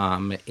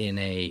 in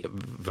a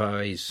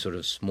very sort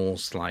of small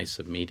slice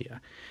of media.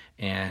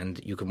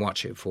 And you can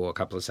watch it for a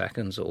couple of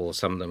seconds, or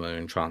some of them are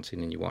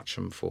entrancing and you watch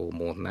them for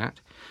more than that.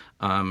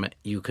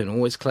 You can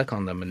always click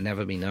on them and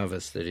never be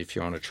nervous that if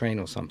you're on a train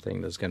or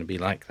something, there's going to be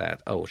like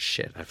that, oh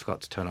shit, I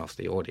forgot to turn off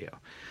the audio.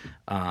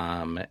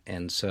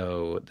 And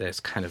so there's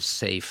kind of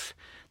safe,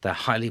 they're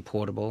highly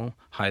portable,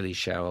 highly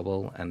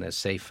shareable, and they're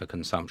safe for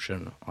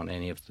consumption on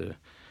any of the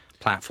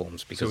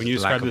platforms because of the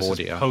lack of audio. So when you describe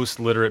this as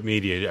post-literate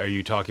media, are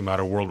you talking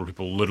about a world where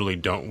people literally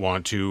don't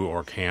want to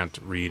or can't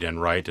read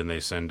and write, and they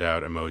send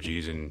out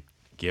emojis and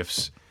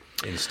GIFs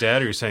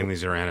instead? Or are you saying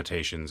these are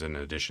annotations and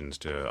additions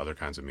to other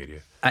kinds of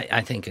media?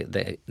 I think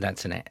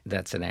that's an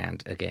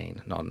and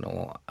again, not an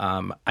or.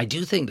 I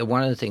do think that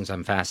one of the things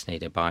I'm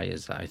fascinated by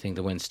is I think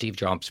that when Steve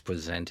Jobs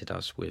presented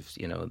us with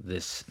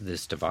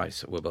this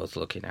device that we're both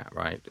looking at,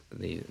 right,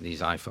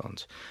 these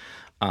iPhones.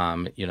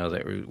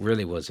 That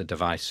really was a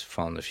device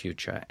from the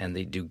future, and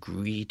the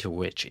degree to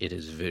which it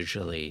is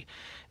visually,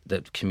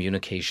 that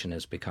communication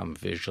has become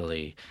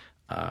visually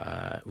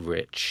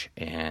rich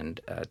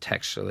and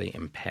textually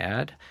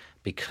impaired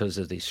because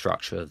of the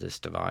structure of this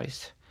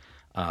device.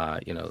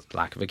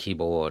 Lack of a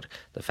keyboard,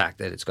 the fact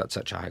that it's got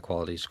such a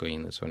high-quality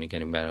screen that's only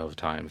getting better over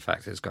time, the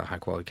fact that it's got a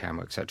high-quality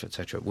camera, et cetera, et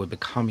cetera. We're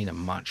becoming a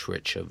much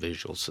richer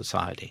visual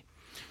society.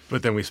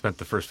 But then we spent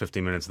the first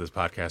 15 minutes of this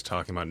podcast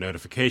talking about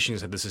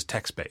notifications, and this is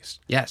text-based.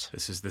 Yes.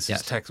 This is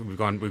text. We've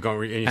gone.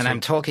 And I'm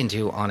talking to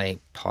you on a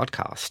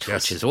podcast,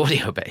 yes, which is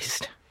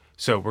audio-based.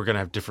 So we're going to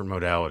have different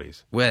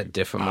modalities. We're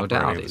different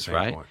modalities,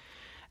 right? Point.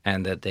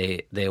 And that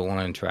they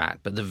want to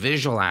interact. But the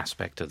visual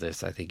aspect of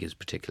this, I think, is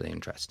particularly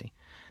interesting.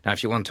 Now,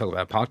 if you want to talk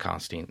about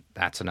podcasting,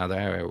 that's another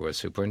area we're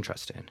super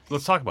interested in.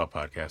 Let's talk about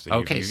podcasting.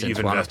 Okay, you've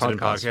invested in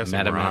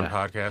podcasting. We're on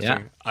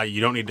podcasting. Yeah. You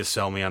don't need to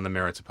sell me on the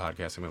merits of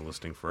podcasting. I've been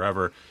listening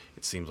forever.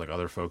 It seems like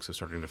other folks are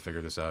starting to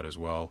figure this out as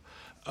well.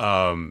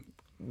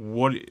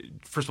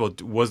 First of all,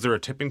 was there a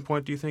tipping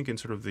point, do you think, in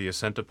sort of the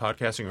ascent of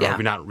podcasting, or have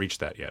we not reached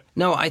that yet?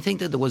 No, I think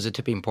that there was a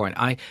tipping point.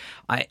 I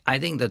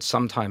think that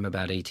sometime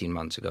about 18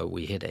 months ago,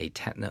 we hit a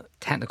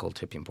technical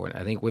tipping point.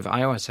 I think with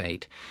iOS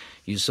 8,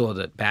 you saw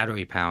that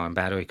battery power and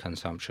battery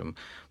consumption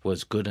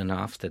was good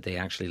enough that they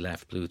actually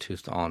left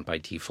Bluetooth on by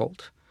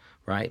default,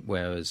 right?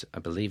 Whereas I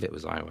believe it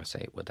was iOS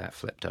 8 where that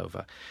flipped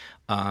over.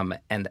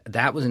 And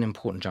that was an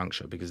important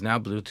juncture because now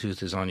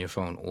Bluetooth is on your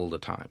phone all the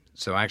time.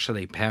 So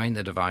actually pairing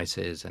the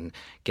devices and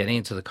getting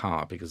into the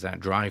car, because that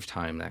drive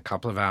time, that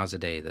couple of hours a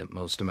day that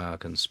most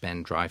Americans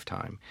spend drive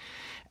time,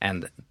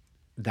 and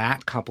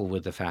that coupled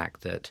with the fact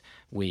that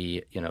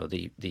we,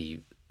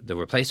 the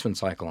replacement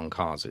cycle on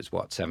cars is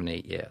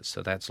 7-8 years.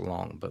 So that's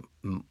long. But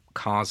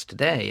cars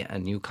today, a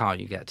new car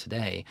you get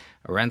today,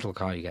 a rental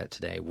car you get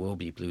today will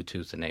be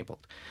Bluetooth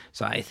enabled.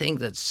 So I think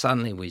that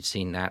suddenly we've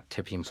seen that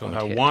tipping point. So if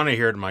I want to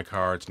hear it in my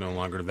car, it's no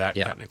longer that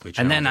technically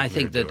challenging. And then I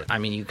think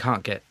that, you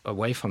can't get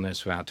away from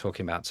this without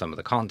talking about some of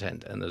the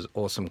content. And there's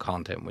awesome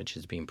content which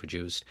is being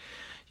produced.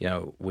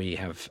 We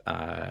have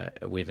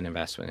an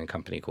investment in a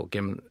company called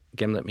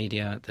Gimlet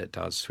Media that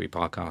does 3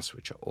 podcasts,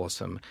 which are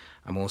awesome.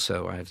 I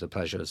have the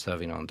pleasure of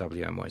serving on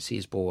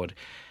WNYC's board.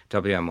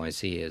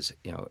 WNYC is,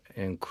 an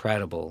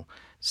incredible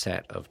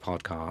set of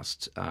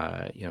podcasts,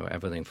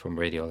 everything from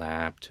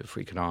Radiolab to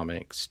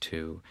Freakonomics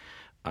to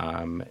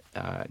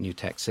New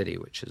Tech City,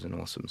 which is an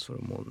awesome sort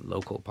of more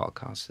local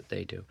podcast that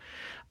they do.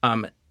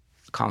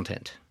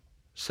 Content.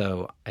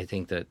 So I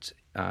think that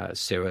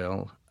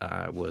Serial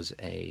was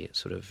a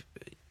sort of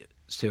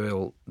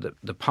Serial,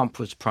 the pump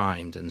was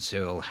primed and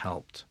Serial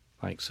helped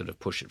sort of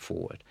push it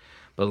forward.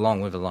 but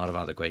along with a lot of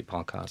other great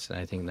podcasts. And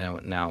I think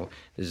now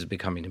this is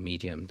becoming a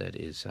medium that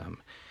is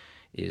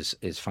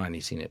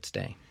finally seen its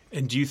day.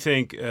 And do you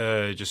think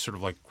just sort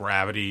of like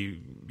gravity,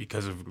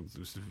 because of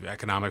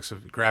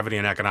gravity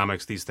and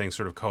economics, these things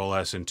sort of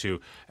coalesce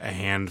into a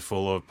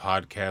handful of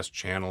podcast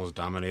channels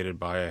dominated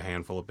by a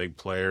handful of big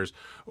players,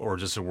 or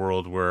just a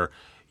world where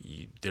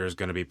there's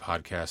going to be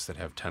podcasts that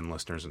have 10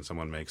 listeners and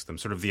someone makes them?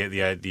 Sort of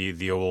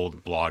the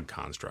old blog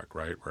construct,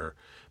 right? Where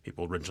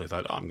people originally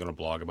thought, I'm going to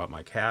blog about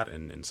my cat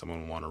and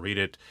someone will want to read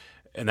it.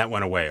 And that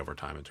went away over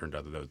time. It turned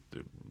out that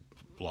the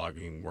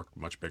blogging worked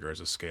much bigger as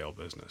a scale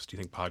business. Do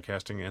you think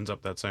podcasting ends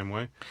up that same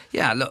way?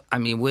 Yeah, look, I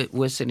mean,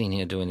 we're sitting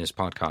here doing this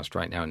podcast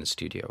right now in the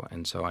studio,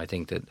 and so I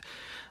think that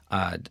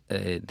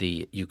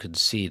you could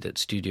see that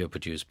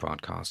studio-produced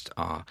podcasts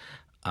are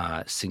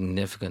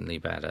significantly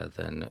better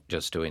than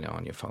just doing it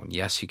on your phone.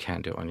 Yes, you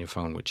can do it on your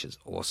phone, which is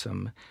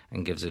awesome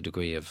and gives a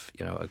degree of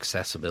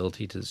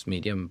accessibility to this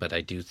medium, but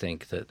I do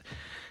think that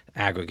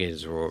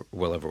aggregators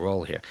will have a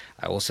role here.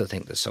 I also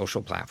think the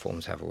social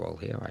platforms have a role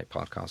here, right?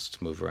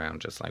 Podcasts move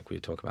around just like we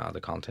talk about other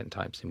content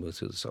types. They move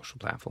through the social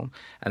platform.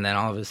 And then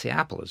obviously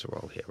Apple has a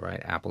role here, right?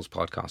 Apple's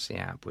podcasting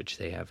app, which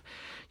they have,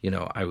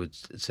 I would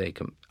say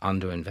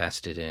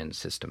underinvested in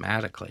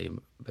systematically,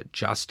 but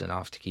just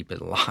enough to keep it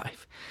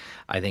alive,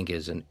 I think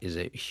is a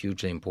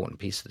hugely important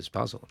piece of this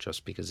puzzle,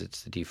 just because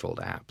it's the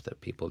default app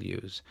that people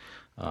use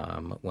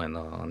when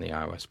they're on the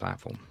iOS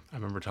platform. I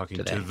remember talking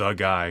today to the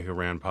guy who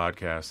ran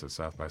podcasts at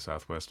South by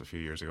Southwest a few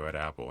years ago at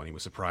Apple, and he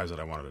was surprised that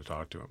I wanted to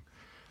talk to him.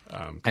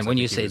 And when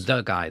you say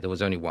the guy, there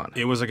was only one.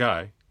 It was a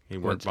guy. He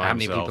worked by How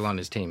himself. many people on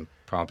his team?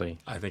 Probably.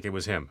 I think it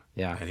was him.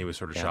 Yeah. And he was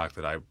sort of shocked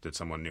that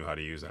someone knew how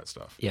to use that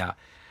stuff. Yeah.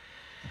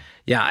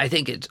 Yeah, I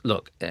think it's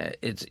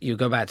you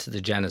go back to the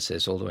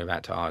genesis all the way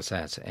back to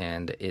RSS,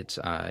 and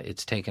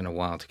it's taken a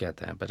while to get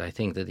there. But I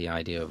think that the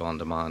idea of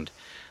on-demand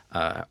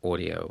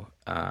audio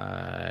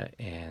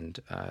and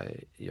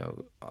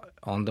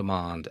on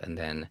demand, and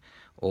then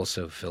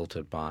also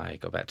filtered by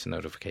go back to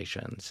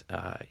notifications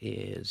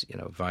is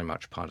very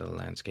much part of the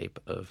landscape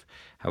of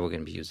how we're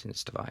going to be using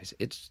this device.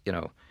 It's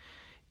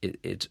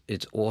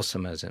it's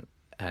awesome as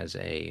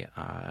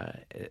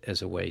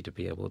a way to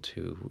be able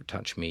to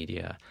touch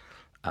media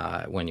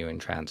when you're in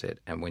transit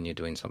and when you're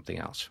doing something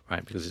else,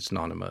 right? Because it's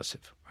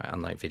non-immersive, right?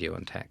 Unlike video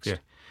and text. Yeah.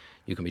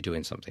 You can be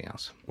doing something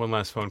else. One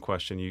last phone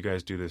question. You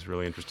guys do this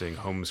really interesting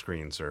home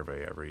screen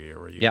survey every year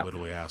where you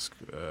literally ask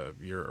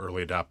your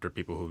early adopter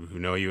people who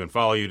know you and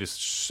follow you to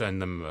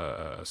send you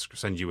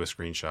a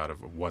screenshot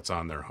of what's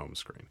on their home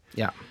screen.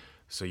 Yeah.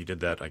 So you did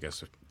that, I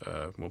guess,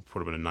 we'll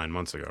put it in 9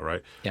 months ago,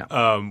 right?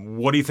 Yeah.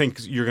 What do you think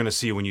you're going to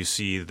see when you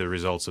see the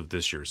results of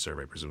this year's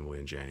survey, presumably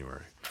in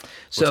January?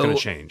 What's going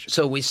to change?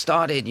 So we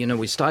started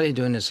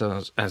doing this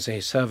as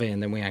a survey,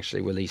 and then we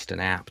actually released an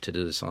app to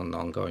do this on an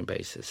ongoing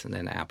basis, and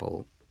then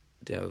Apple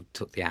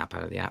took the app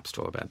out of the App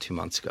Store about 2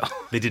 months ago.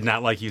 They did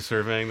not like you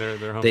surveying their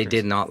home They screens?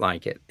 did not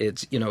like it.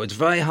 It's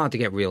very hard to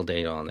get real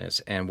data on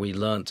this, and we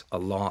learnt a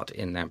lot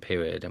in that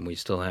period. And we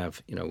still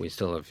have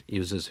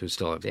users who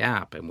still have the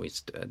app, and we've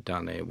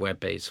done a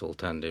web-based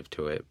alternative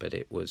to it. But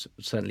it was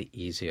certainly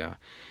easier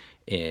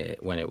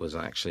when it was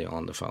actually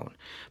on the phone.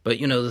 But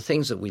the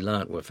things that we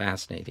learnt were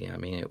fascinating. I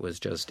mean, it was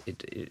just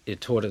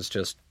it taught us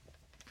just.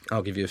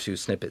 I'll give you a few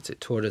snippets.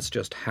 It taught us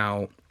just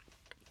how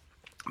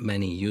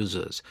many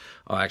users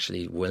are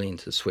actually willing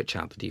to switch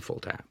out the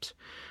default apps,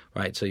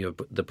 right? So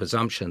the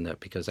presumption that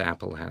because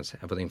Apple has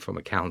everything from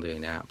a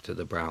calendaring app to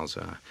the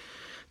browser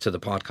to the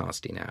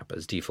podcasting app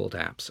as default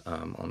apps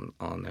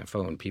on their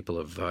phone, people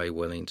are very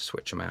willing to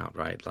switch them out,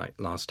 right? Like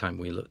last time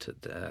we looked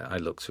at, I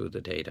looked through the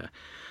data.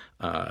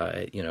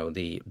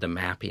 The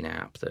mapping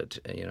app that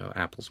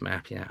Apple's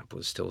mapping app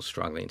was still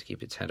struggling to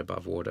keep its head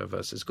above water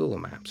versus Google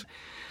Maps.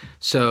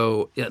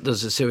 So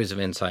there's a series of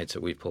insights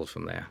that we pulled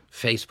from there.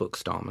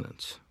 Facebook's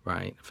dominance,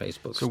 right?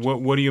 So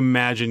what do you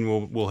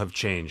imagine will have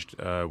changed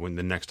when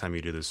the next time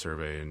you do this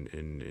survey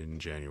in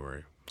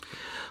January?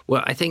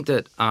 Well, I think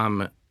that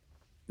I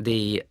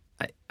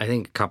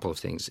think a couple of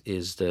things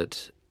is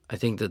that I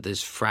think that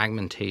this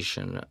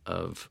fragmentation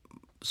of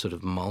sort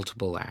of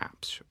multiple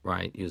apps,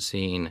 right? You're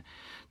seeing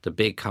the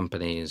big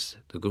companies,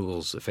 the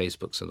Googles, the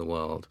Facebooks of the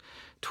world,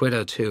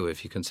 Twitter too,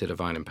 if you consider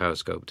Vine and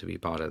Periscope to be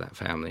part of that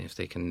family, if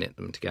they can knit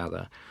them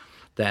together,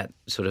 that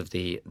sort of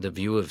the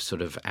view of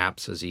sort of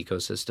apps as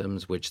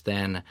ecosystems, which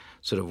then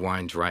sort of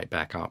winds right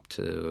back up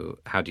to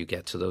how do you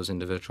get to those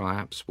individual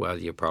apps? Well,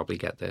 you probably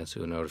get there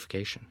through a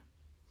notification.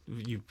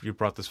 You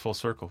brought this full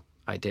circle.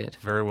 I did.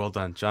 Very well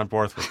done. John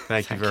Borthwick,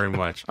 thank you very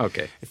much.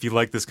 Okay. If you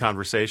like this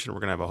conversation, we're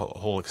going to have a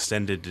whole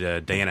extended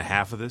day and a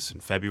half of this in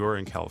February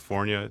in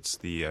California. It's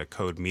the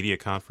Code Media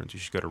Conference. You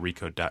should go to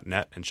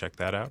recode.net and check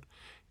that out.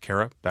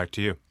 Kara, back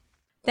to you.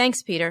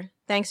 Thanks, Peter.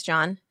 Thanks,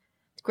 John.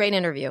 Great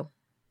interview.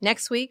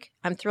 Next week,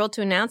 I'm thrilled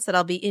to announce that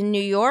I'll be in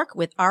New York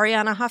with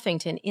Arianna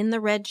Huffington in the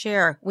red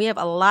chair. We have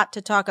a lot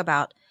to talk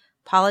about.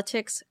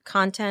 Politics,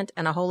 content,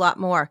 and a whole lot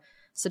more.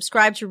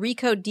 Subscribe to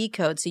Recode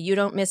Decode so you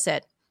don't miss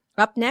it.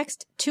 Up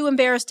next, Too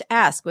Embarrassed to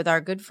Ask with our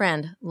good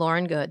friend,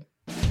 Lauren Good.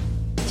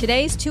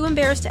 Today's Too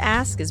Embarrassed to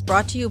Ask is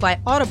brought to you by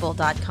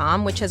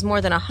Audible.com, which has more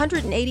than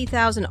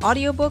 180,000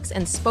 audiobooks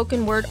and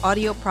spoken word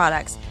audio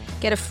products.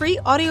 Get a free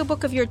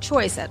audiobook of your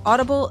choice at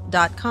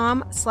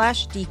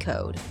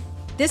audible.com/decode.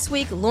 This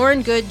week,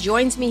 Lauren Good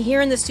joins me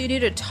here in the studio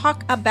to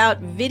talk about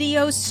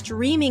video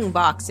streaming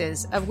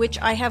boxes, of which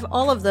I have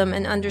all of them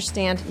and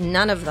understand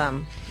none of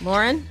them.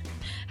 Lauren?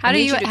 How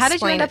did you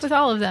end up with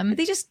all of them?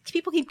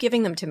 People keep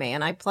giving them to me,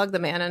 and I plug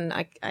them in, and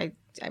I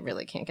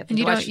really can't get them.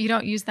 And you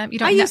don't use them. You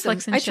don't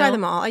Netflix and chill. I try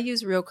them all. I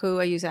use Roku.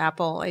 I use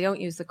Apple. I don't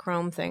use the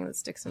Chrome thing that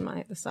sticks in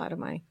the side of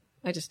my.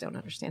 I just don't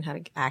understand how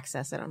to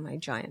access it on my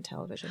giant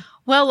television.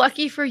 Well,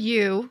 lucky for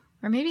you,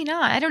 or maybe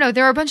not. I don't know.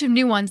 There are a bunch of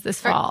new ones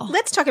this fall. Right,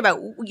 let's talk about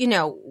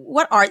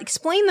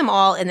explain them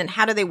all, and then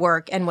how do they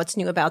work, and what's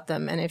new about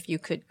them. And if you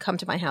could come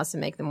to my house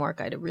and make them work,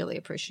 I'd really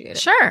appreciate it.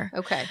 Sure.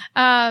 Okay.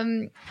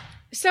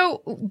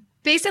 So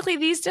basically,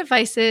 these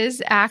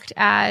devices act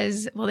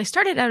as, well, they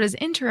started out as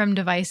interim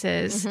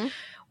devices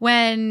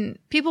when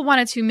people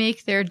wanted to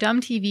make their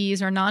dumb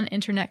TVs or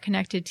non-internet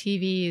connected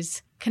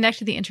TVs connect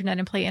to the internet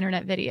and play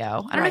internet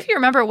video. I don't know if you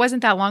remember, it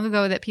wasn't that long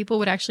ago that people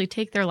would actually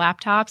take their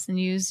laptops and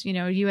use,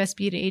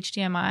 USB to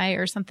HDMI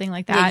or something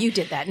like that. Yeah, you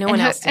did that. No one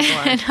else did,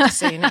 Lauren, just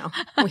so you know.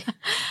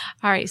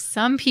 All right.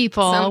 Some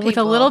people with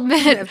a little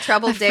bit of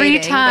trouble of free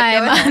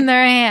time on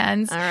their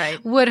hands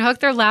would hook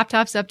their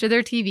laptops up to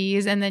their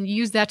TVs and then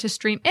use that to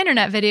stream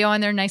internet video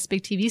on their nice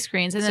big TV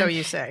screens. And then, so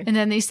you say. And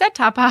then these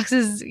set-top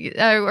boxes,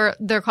 or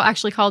they're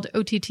actually called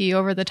OTT,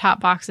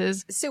 over-the-top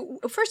boxes. So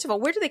first of all,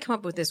 where do they come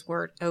up with this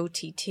word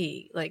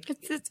OTT? Like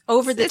it's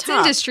over the top. It's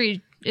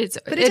industry.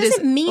 But it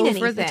doesn't mean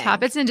anything. Over the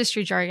top. It's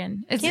industry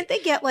jargon. Can't they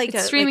get like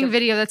a streaming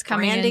video that's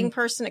coming in? Branding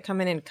person to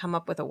come in and come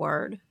up with a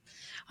word?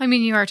 I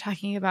mean, you are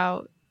talking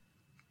about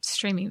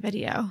streaming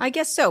video. I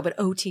guess so, but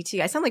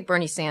OTT. I sound like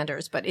Bernie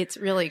Sanders, but it's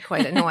really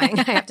quite annoying,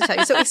 I have to tell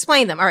you. So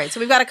explain them. All right, so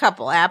we've got a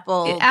couple.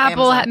 Apple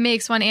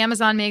makes one.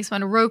 Amazon makes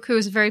one. Roku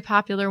is a very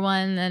popular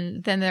one.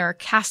 And then there are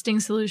casting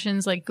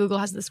solutions, like Google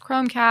has this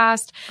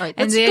Chromecast. All right,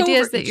 and the idea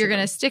is that you're going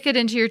to stick it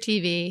into your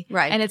TV.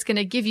 Right. And it's going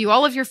to give you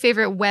all of your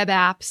favorite web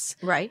apps.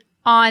 Right.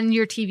 On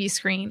your TV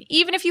screen.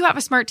 Even if you have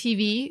a smart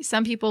TV,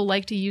 some people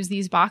like to use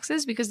these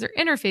boxes because their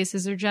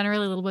interfaces are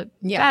generally a little bit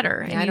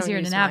better and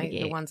easier to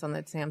navigate. The ones on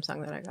the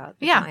Samsung that I got.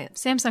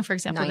 Samsung, for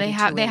example, they'll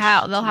have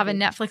a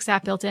Netflix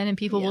app built in, and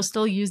people will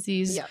still use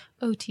these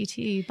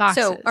OTT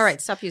boxes. So, all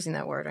right, stop using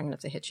that word. I'm going to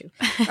have to hit you.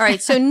 All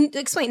right, so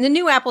explain. The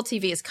new Apple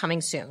TV is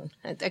coming soon.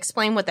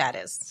 Explain what that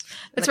is.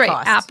 That's right.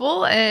 Cost.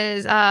 Apple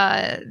is,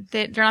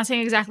 they're not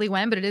saying exactly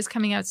when, but it is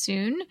coming out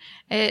soon.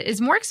 It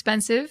is more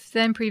expensive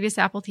than previous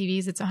Apple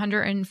TVs. It's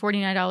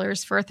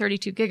 $149 for a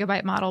 32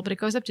 gigabyte model, but it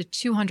goes up to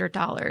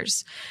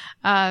 $200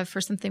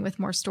 for something with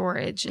more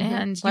storage. Mm-hmm.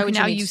 And you can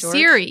now use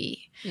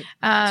Siri. So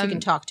you can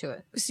talk to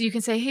it. So you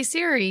can say, "Hey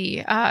Siri,"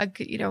 you can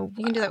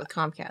do that with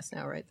Comcast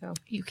now, right? Though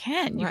you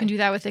can. You can do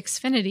that with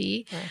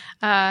Xfinity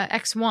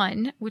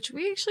X1, which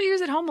we actually use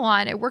at home a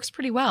lot. It works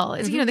pretty well.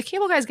 It's, the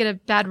cable guys get a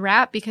bad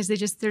rap because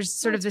there's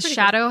sort of this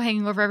shadow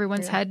hanging over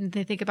everyone's head, and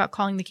they think about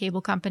calling the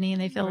cable company,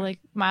 and they feel like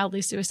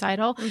mildly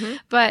suicidal. Mm-hmm.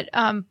 But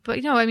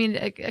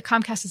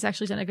Comcast has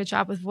actually done a good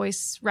job with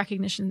voice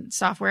recognition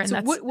software,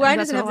 and why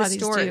does it have the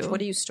storage? What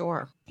do you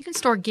store? You can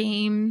store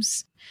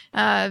games,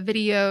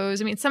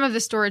 videos. I mean, some of the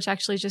storage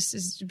actually just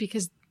is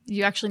because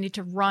you actually need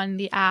to run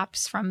the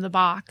apps from the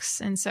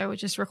box. And so it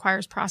just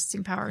requires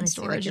processing power and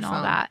storage and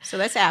all that. So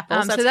that's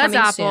Apple. So that's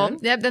Apple.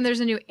 Yep. Then there's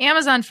a new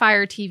Amazon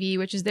Fire TV,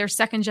 which is their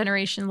second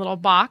generation little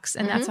box.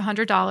 And that's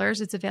 $100.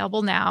 It's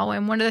available now.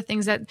 And one of the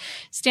things that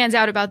stands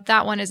out about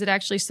that one is it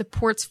actually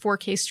supports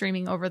 4K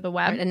streaming over the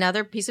web. Right,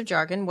 another piece of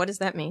jargon. What does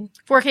that mean?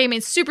 4K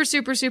means super,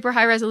 super, super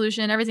high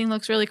resolution. Everything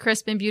looks really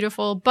crisp and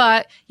beautiful,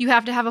 but you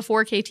have to have a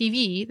 4K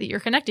TV that you're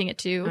connecting it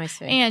to. I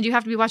see. And you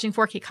have to be watching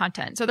 4K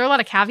content. So there are a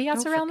lot of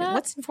caveats around that.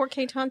 What's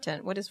 4K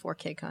content? What is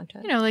 4K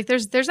content? Like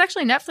there's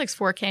actually Netflix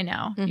 4K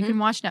now. Mm-hmm. You can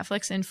watch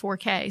Netflix in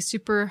 4K,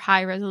 super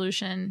high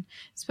resolution.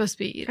 It's supposed to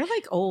be. I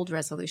like old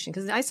resolution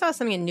because I saw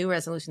something in new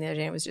resolution the other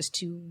day and it was just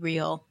too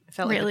real. I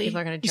felt like people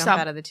are going to jump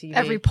out of the TV.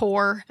 Every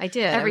pore. I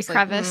did. Every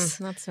crevice.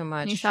 Not so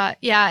much. And you thought,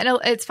 and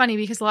it's funny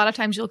because a lot of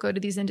times you'll go to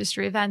these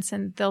industry events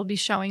and they'll be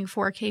showing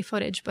 4K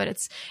footage, but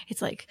it's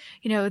like,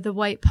 the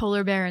white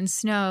polar bear and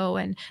snow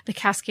and the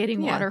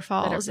cascading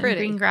waterfalls and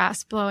green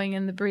grass blowing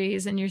in the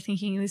breeze. And you're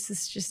thinking, this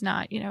is just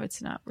not,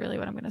 it's not really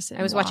what I'm going to sit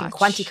and watch. I was watching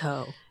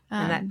Quantico.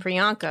 And that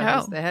Priyanka,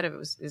 who's the head of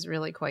it, is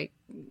really quite.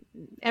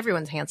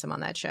 Everyone's handsome on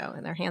that show,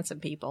 and they're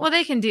handsome people. Well,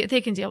 they can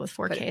deal with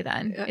 4K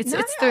then. I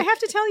have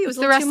to tell you, it was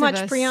a little too much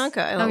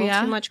Priyanka, a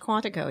little too much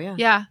Quantico.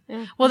 Yeah.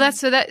 Well,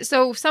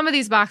 so some of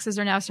these boxes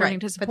are now starting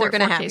to support. But they're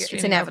going to have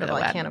it's inevitable.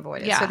 I can't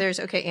avoid it. Yeah. So there's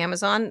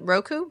Amazon,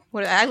 Roku.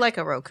 I like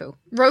a Roku.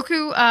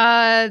 Roku.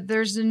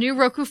 There's a new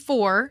Roku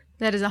 4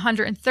 that is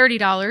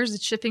 $130.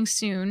 It's shipping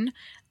soon.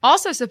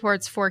 Also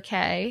supports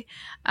 4K.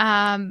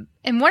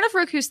 And one of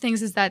Roku's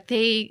things is that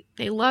they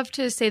love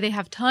to say they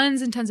have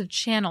tons and tons of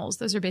channels.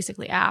 Those are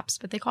basically apps,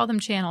 but they call them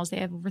channels. They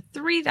have over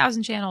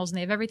 3,000 channels, and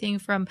they have everything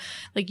from,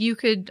 like, you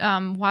could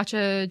watch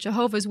a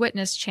Jehovah's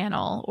Witness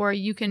channel, or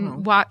you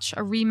can watch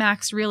a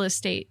Remax real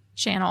estate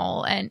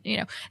channel, and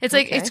it's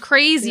like it's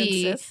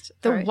crazy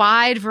the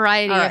wide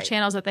variety of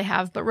channels that they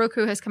have. But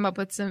Roku has come up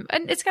with some,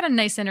 and it's got a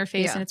nice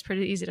interface, and it's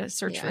pretty easy to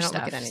search for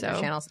stuff. Look at any of their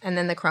channels. And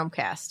then the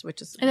Chromecast,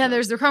 and then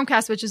there's the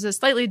Chromecast, which is a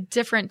slightly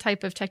different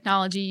type of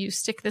technology. You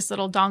stick this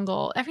little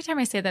dongle. Every time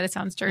I say that, it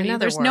sounds dirty.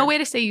 There's no way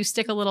to say you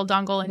stick a little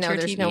dongle into your TV.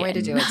 There's no way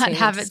to do it. Not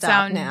have it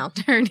sound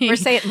dirty. Or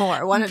say it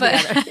more. One or the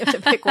other. You have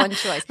to pick one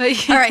choice.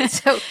 All right,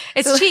 so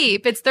it's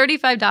cheap. It's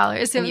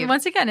 $35. So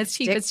once again, it's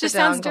cheap. It just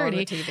sounds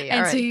dirty.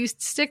 And so you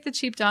stick the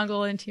cheap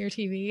dongle into your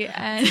TV,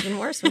 and it's even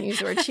worse when you use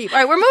the word cheap. All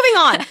right, we're moving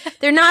on.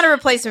 They're not a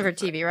replacement for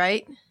TV,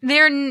 right?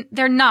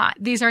 They're not.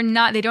 These are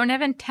not. They don't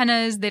have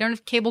antennas. They don't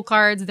have cable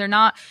cards. You're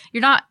not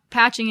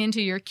patching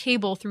into your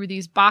cable through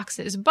these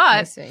boxes.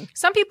 But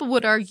some people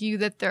would argue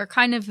that they're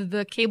kind of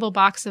the cable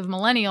box of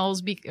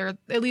millennials, or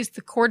at least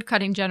the cord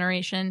cutting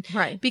generation,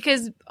 right?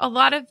 Because a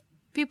lot of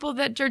people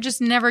that are just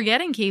never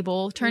getting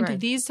cable turn to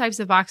these types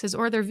of boxes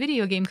or their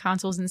video game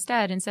consoles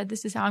instead, and said,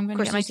 "This is how I'm going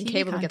to get my TV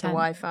cable content." To get the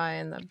Wi-Fi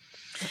and the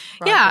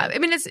I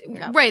mean, it's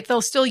right. They'll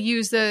still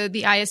use the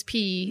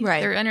ISP,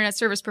 their internet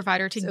service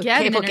provider, to get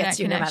an internet gets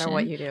you connection. No matter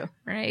what you do,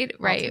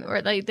 right.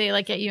 Or they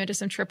get you into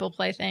some triple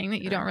play thing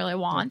that you don't really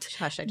want.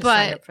 Gosh, I just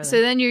signed up for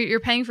so then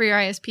you're paying for your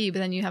ISP, but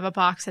then you have a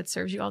box that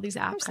serves you all these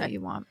apps that you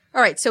want.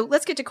 All right, so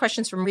let's get to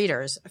questions from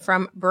readers.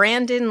 From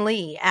Brandon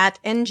Lee at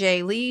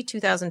NJ Lee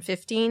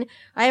 2015.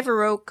 I have a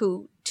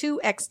Roku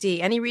 2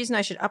 XD. Any reason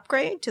I should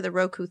upgrade to the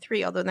Roku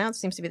 3? Although now it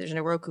seems to be there's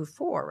no Roku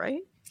 4, right?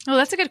 Oh,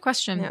 that's a good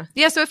question.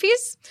 Yeah. So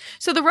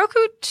the Roku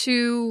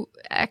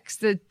 2X,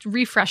 the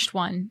refreshed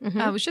one,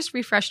 was just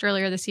refreshed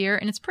earlier this year,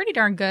 and it's pretty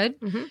darn good.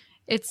 Mm-hmm.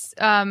 It's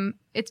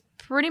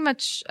pretty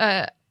much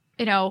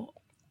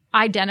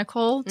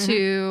identical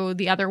to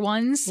the other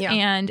ones,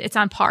 and it's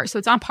on par. So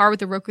it's on par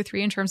with the Roku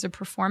 3 in terms of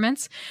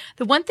performance.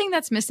 The one thing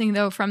that's missing,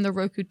 though, from the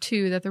Roku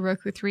 2 that the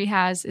Roku 3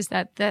 has is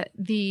that the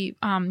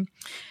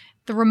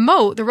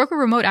Roku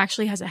remote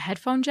actually has a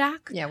headphone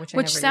jack. Yeah,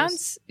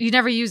 you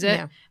never use it.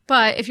 Yeah.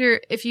 But if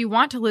you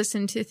want to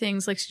listen to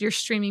things like your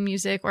streaming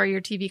music or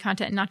your TV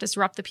content and not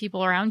disrupt the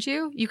people around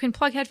you, you can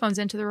plug headphones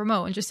into the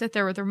remote and just sit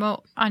there with the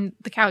remoat on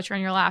the couch or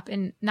on your lap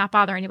and not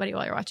bother anybody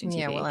while you're watching TV.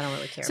 Yeah, well, I don't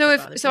really care. So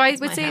I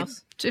would say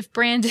if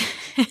Brandon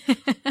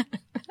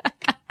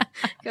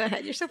Go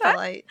ahead, you're so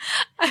polite.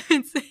 I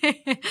would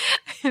say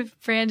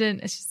if Brandon,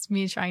 it's just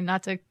me trying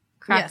not to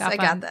crack up. I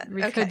got that.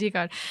 Recode,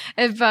 Decode.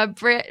 If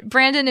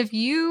Brandon, if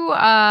you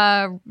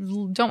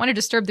don't want to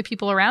disturb the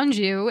people around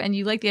you and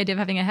you like the idea of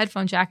having a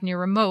headphone jack in your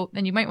remote,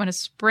 then you might want to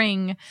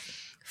spring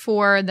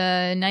for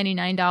the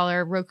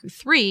 $99 Roku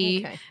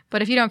 3. Okay.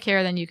 But if you don't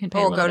care, then you can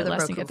pay a little bit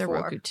less and get the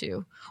Roku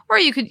 2. Or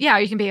you could, you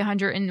can pay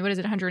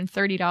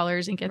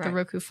 $130 and get the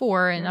Roku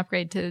 4 and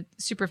upgrade to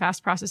super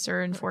fast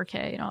processor and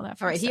 4K and all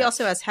that. All right. Stuff. He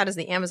also asks, how does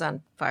the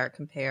Amazon Fire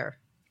compare?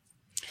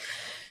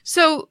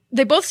 So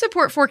they both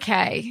support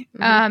 4K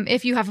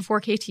if you have a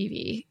 4K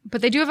TV,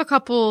 but they do have a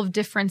couple of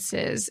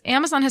differences.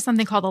 Amazon has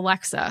something called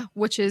Alexa,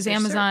 which is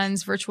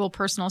Amazon's virtual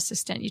personal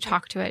assistant. You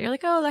talk to it. You're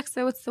like, oh,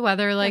 Alexa, what's the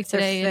weather like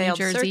today in New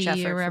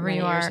Jersey or wherever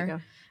you are?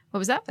 What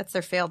was that? That's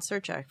their failed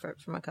search effort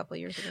from a couple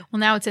of years ago. Well,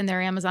 now it's in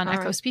their Amazon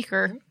Echo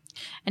speaker.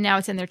 And now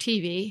it's in their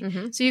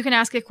TV. So you can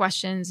ask it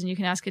questions and you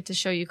can ask it to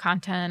show you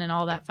content and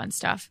all that fun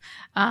stuff.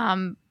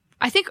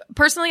 I think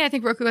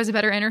Roku has a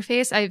better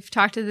interface. I've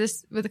talked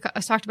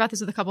about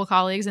this with a couple of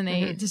colleagues and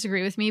they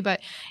disagree with me,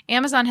 but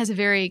Amazon has a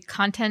very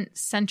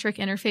content-centric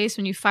interface.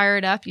 When you fire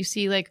it up, you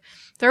see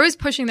they're always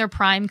pushing their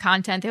Prime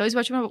content. They always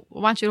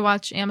want you to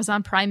watch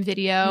Amazon Prime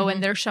Video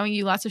and they're showing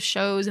you lots of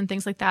shows and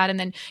things like that. And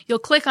then you'll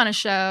click on a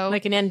show.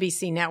 Like an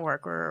NBC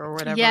network or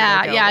whatever.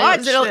 Yeah.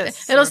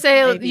 It'll say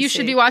ABC. You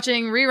should be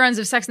watching reruns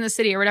of Sex and the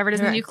City or whatever it is.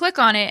 And then you click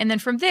on it and then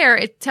from there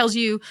it tells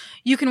you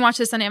can watch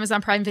this on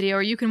Amazon Prime Video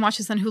or you can watch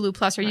this on Hulu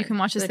Plus or you can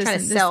watch this. They're trying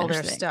to sell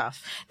their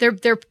stuff.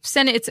 They're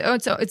sending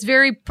it's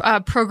very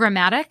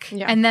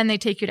programmatic, and then they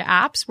take you to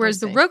apps. Whereas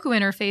the Roku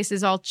interface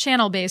is all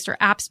channel based or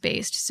apps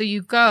based. So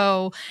you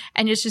go,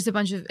 and it's just a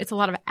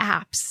lot of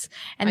apps,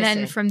 and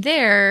then from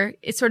there,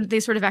 they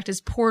sort of act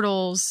as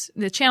portals.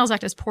 The channels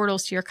act as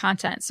portals to your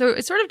content. So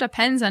it sort of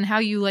depends on how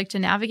you like to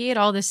navigate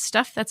all this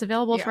stuff that's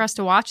available for us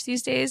to watch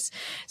these days.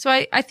 So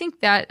I think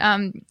that.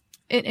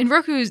 And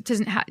Roku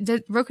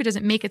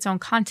doesn't make its own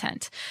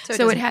content,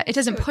 so it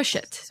doesn't push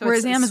it,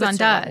 whereas Amazon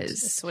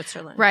does.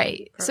 Switzerland,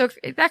 right?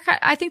 Perfect. So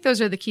I think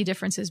those are the key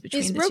differences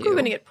between the two. Is Roku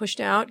going to get pushed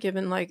out,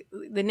 given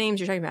the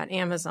names you're talking about,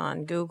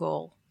 Amazon,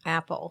 Google,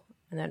 Apple?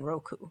 and then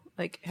Roku.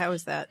 Like, how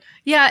is that?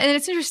 Yeah, and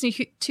it's interesting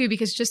too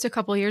because just a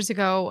couple of years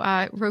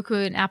ago, Roku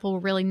and Apple were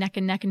really neck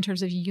and neck in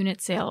terms of unit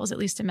sales, at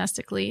least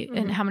domestically,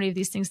 and how many of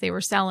these things they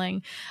were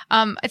selling.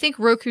 I think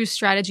Roku's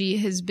strategy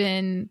has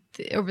been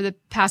over the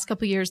past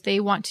couple of years, they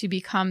want to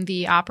become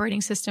the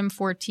operating system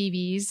for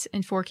TVs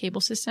and for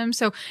cable systems.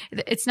 So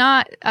it's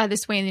not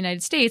this way in the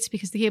United States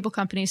because the cable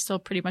companies still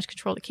pretty much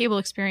control the cable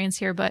experience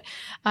here. But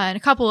in a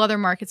couple other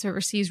markets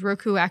overseas,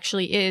 Roku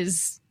actually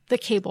is the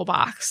cable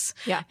box.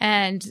 Yeah.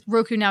 And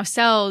Roku now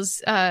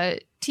sells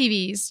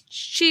TVs,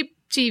 cheap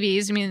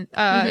TVs,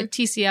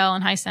 TCL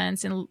and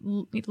Hisense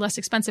and less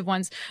expensive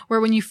ones,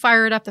 where when you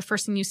fire it up, the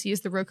first thing you see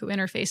is the Roku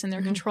interface and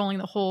they're controlling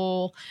the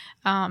whole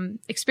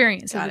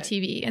experience of the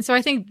TV. And so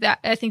I think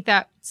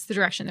that's the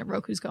direction that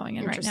Roku's going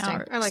in right now,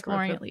 or I like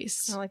exploring Roku. at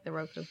least. I like the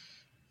Roku.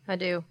 I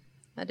do.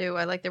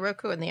 I like the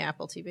Roku and the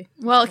Apple TV.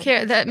 Well,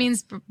 that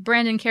means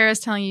Brandon Kara is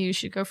telling you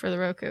should go for the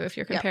Roku if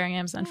you're comparing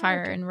Amazon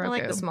Fire and Roku. I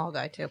like the small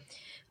guy too.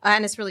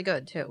 And it's really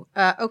good too.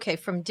 Okay,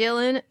 from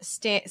Dylan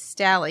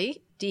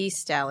Stally,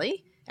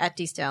 at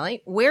D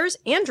Stally. Where's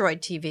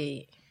Android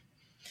TV?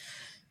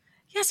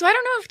 Yeah, so I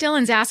don't know if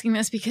Dylan's asking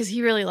this because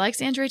he really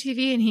likes Android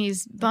TV and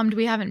he's bummed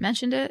we haven't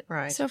mentioned it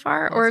so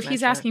far, or if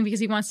he's asking because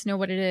he wants to know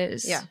what it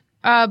is.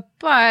 Yeah.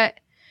 But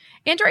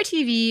Android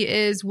TV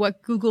is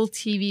what Google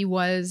TV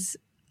was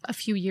a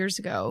few years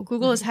ago.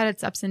 Google has had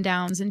its ups and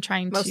downs in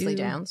trying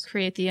to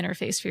create the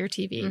interface for your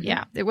TV.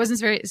 Yeah, it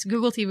wasn't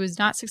Google TV was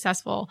not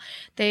successful.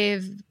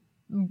 They've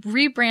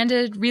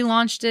rebranded,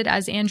 relaunched it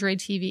as Android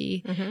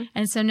TV.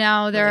 And so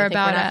now they're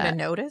about we're not going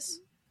to notice?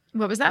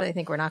 What was that? They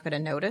think we're not going to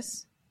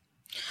notice?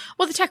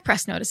 Well, the tech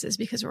press notices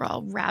because we're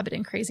all rabid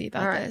and crazy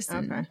about this.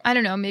 And I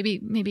don't know,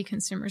 maybe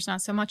consumers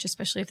not so much,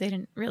 especially if they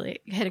didn't really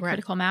hit a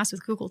critical mass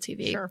with Google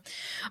TV. Sure.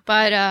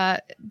 But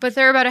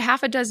there are about a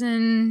half a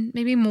dozen,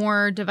 maybe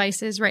more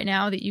devices right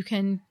now that you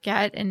can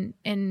get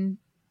and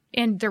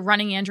they're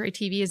running Android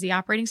TV as the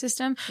operating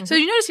system. So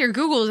you notice here,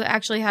 Google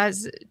actually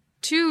has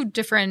two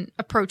different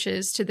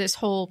approaches to this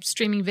whole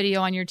streaming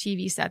video on your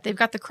TV set. They've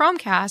got the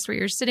Chromecast where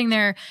you're sitting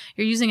there,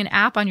 you're using an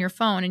app on your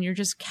phone and you're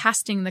just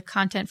casting the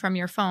content from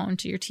your phone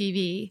to your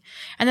TV.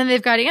 And then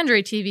they've got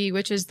Android TV,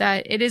 which is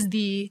that it is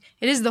the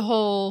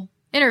whole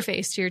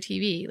interface to your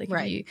TV. Like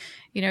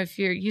if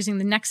you're using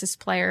the Nexus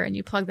player and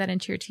you plug that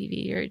into your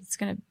TV, it's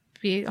going to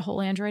be a whole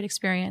Android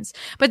experience.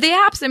 But the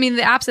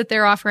apps that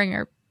they're offering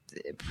are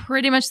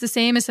pretty much the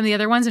same as some of the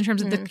other ones in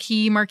terms of the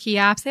key marquee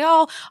apps. They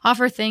all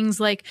offer things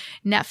like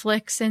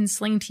Netflix and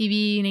Sling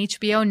TV and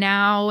HBO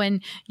Now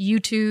and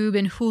YouTube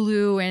and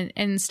Hulu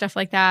and stuff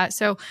like that.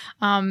 So,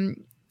 those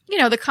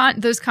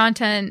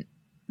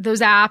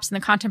apps and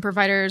the content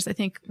providers, I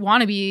think,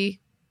 want to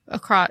be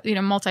across,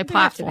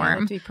 multi-platform. They have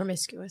to be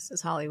promiscuous, as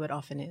Hollywood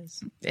often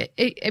is.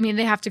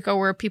 They have to go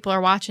where people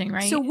are watching,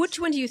 right? So which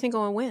one do you think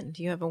will win?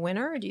 Do you have a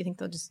winner, or do you think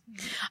they'll just...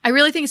 I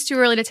really think it's too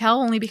early to tell,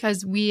 only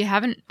because we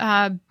haven't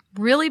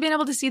really been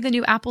able to see the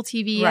new Apple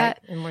TV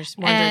yet. And we're just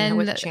wondering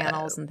what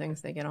channels and things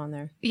they get on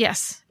there.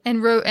 Yes.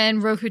 And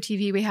Roku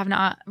TV we have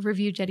not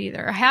reviewed yet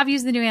either. I have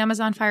used the new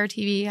Amazon Fire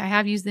TV. I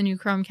have used the new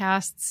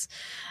Chromecasts.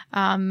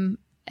 And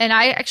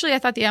I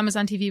thought the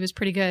Amazon TV was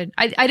pretty good.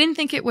 I didn't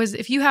think it was,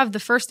 if you have the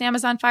first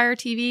Amazon Fire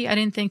TV, I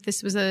didn't think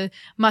this was a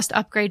must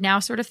upgrade now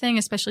sort of thing,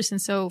 especially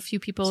since so few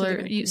people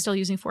are still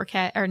using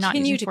 4K or not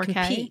using 4K. Continue to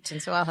compete,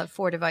 and so I'll have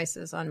 4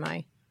 devices on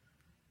my...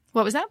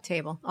 What was that?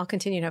 Table. I'll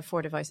continue to have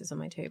 4 devices on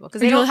my table.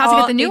 Because you'll have to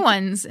get the new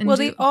ones. And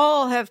they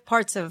all have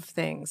parts of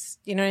things.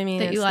 You know what I mean?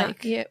 That you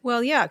like.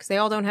 Because they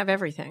all don't have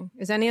everything.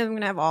 Is any of them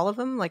going to have all of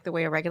them, like the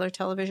way a regular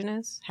television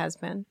has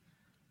been?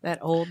 That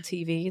old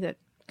TV that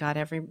got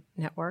every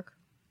network?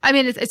 I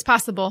mean, it's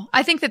possible.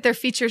 I think their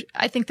feature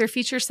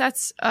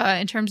sets,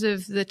 in terms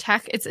of the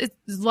tech, it's a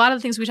lot of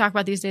the things we talk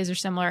about these days are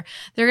similar.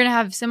 They're going to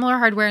have similar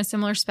hardware and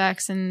similar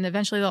specs, and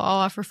eventually they'll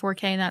all offer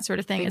 4K and that sort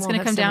of thing. It's going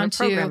to come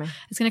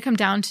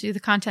down to the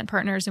content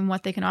partners and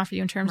what they can offer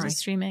you in terms of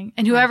streaming.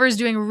 And whoever is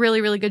doing a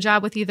really, really good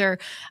job with either,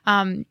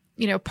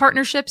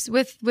 partnerships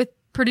with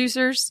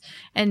producers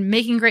and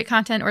making great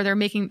content, or they're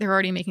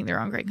already making their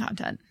own great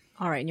content.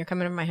 All right. And you're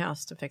coming to my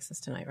house to fix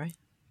this tonight, right?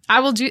 I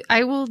will do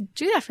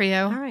that for you.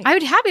 All right. I would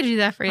be happy to do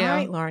that for you. All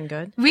right, Lauren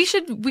Good. We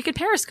could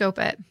Periscope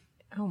it.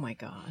 Oh my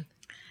God.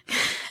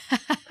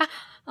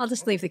 I'll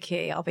just leave the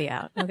key. I'll be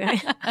out. Okay.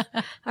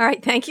 All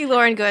right. Thank you,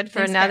 Lauren Good,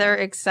 for another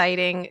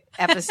exciting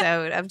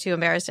episode of Too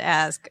Embarrassed to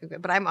Ask.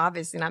 But I'm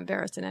obviously not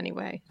embarrassed in any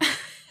way.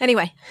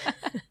 Anyway,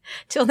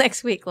 till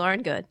next week,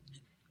 Lauren Good.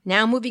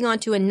 Now moving on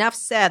to Enough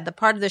Said, the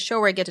part of the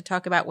show where I get to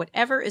talk about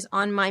whatever is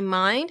on my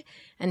mind.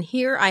 And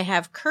here I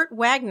have Kurt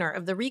Wagner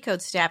of the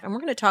Recode staff, and we're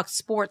going to talk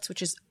sports,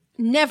 which is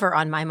never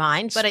on my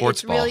mind, but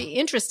it's really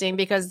interesting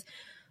because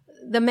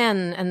the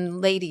men and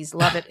ladies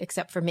love it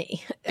except for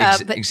me.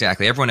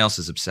 Exactly. Everyone else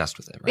is obsessed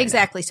with it right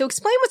Exactly. Now. So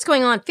explain what's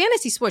going on.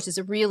 Fantasy sports is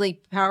a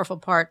really powerful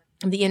part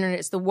of the internet.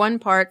 It's the one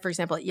part, for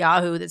example, at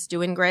Yahoo that's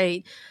doing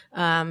great.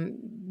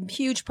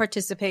 Huge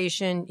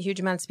participation, huge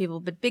amounts of people,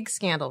 but big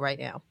scandal right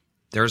now.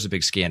 There's a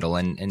big scandal.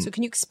 And so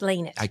can you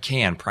explain it? I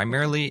can.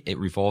 Primarily, it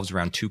revolves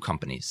around 2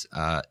 companies.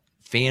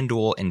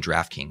 FanDuel and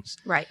DraftKings.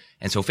 Right.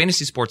 And so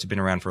fantasy sports have been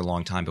around for a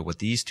long time, but what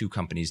these two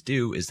companies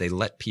do is they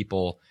let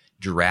people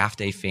draft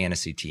a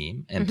fantasy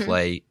team and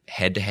play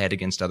head-to-head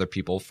against other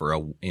people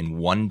in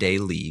one-day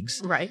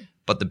leagues. Right.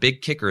 But the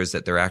big kicker is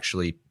that they're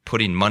actually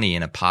putting money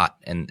in a pot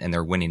and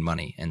they're winning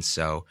money. And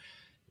so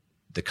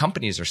the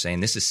companies are saying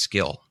this is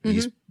skill.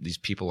 These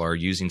people are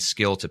using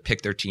skill to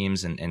pick their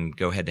teams and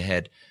go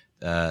head-to-head.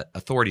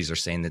 Authorities are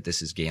saying that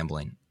this is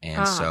gambling.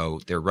 And so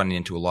they're running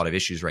into a lot of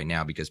issues right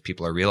now because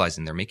people are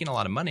realizing they're making a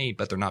lot of money,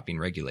 but they're not being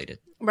regulated.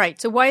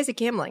 Right. So why is it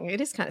gambling? It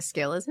is kind of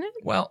skill, isn't it?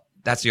 Well,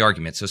 that's the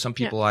argument. So some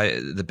people,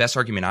 the best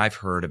argument I've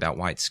heard about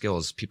why it's skill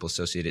is people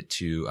associate it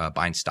to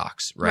buying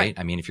stocks, right?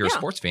 I mean, if you're a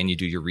sports fan, you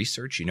do your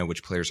research, you know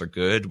which players are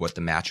good, what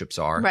the matchups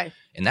are. Right.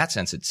 In that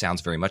sense, it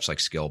sounds very much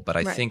like skill. But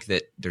I think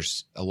that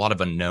there's a lot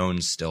of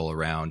unknowns still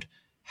around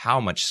how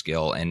much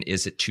skill, and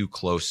is it too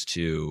close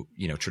to,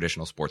 you know,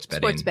 traditional sports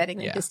betting? Sports betting,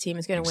 like this team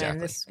is going to win.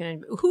 This is going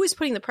to. Who is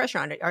putting the pressure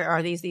on it?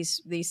 Are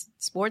these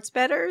sports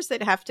bettors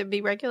that have to be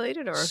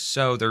regulated, or?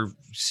 So they're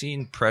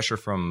seeing pressure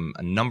from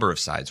a number of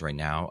sides right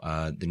now.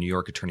 The New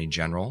York Attorney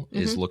General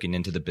is looking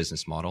into the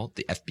business model.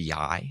 The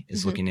FBI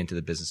is looking into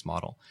the business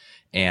model,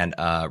 and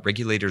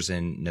regulators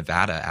in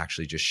Nevada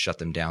actually just shut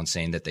them down,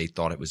 saying that they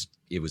thought it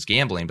was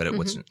gambling, but it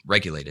wasn't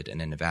regulated.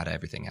 And in Nevada,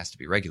 everything has to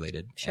be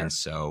regulated, and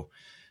so.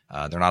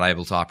 They're not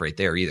able to operate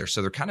there either.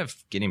 So they're kind of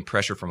getting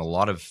pressure from a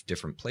lot of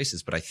different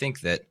places. But I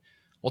think that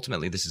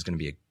ultimately this is going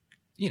to be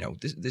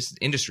this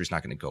industry is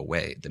not going to go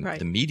away.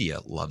 The media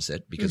loves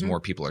it because more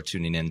people are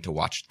tuning in to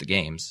watch the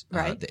games.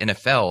 The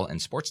NFL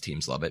and sports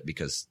teams love it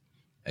because,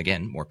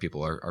 again, more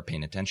people are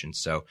paying attention.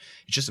 So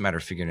it's just a matter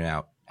of figuring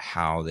out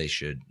how they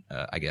should,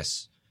 I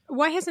guess.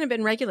 Why hasn't it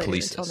been regulated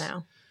until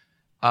now?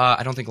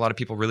 I don't think a lot of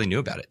people really knew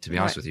about it, to be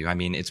honest with you. I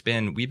mean,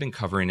 we've been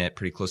covering it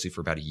pretty closely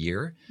for about a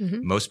year.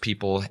 Most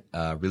people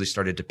really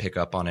started to pick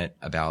up on it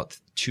about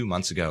 2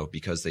 months ago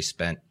because they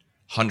spent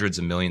hundreds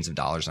of millions of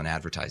dollars on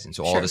advertising.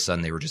 So all of a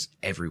sudden they were just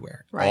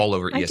everywhere, all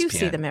over ESPN. I do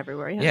see them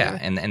everywhere. Yeah,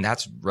 and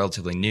that's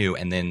relatively new.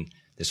 And then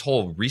this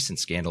whole recent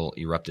scandal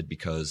erupted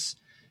because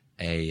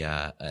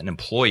an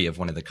employee of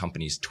one of the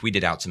companies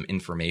tweeted out some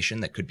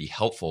information that could be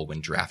helpful when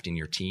drafting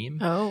your team.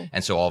 Oh.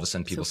 And so all of a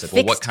sudden people said,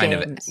 well, what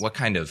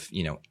kind of,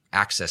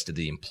 access do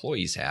the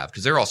employees have?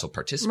 Because they're also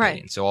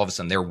participating. Right. So all of a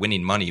sudden they're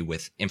winning money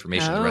with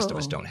information the rest of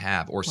us don't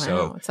have. Or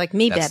so it's like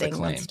me betting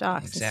on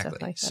stocks and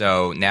stuff like that.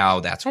 So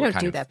now that's what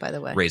kind of that, by the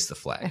way. Raised the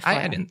flag.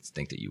 I didn't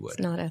think that you would.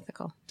 It's not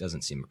ethical.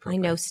 Doesn't seem appropriate.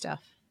 I know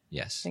stuff.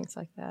 Yes. Things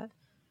like that.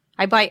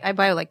 I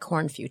buy like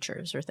corn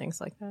futures or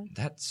things like that.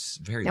 That's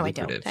very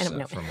lucrative I don't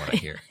know. From what I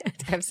hear.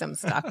 I have some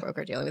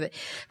stockbroker dealing with it.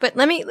 But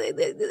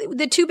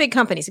the two big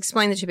companies.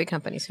 Explain the two big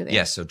companies. Who they are.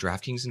 Yes, so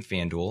DraftKings and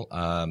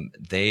FanDuel,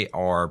 they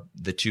are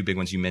the two big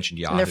ones. You mentioned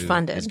Yahoo. And they're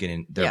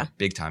funded. They're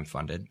big time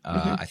funded.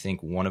 I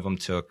think one of them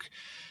took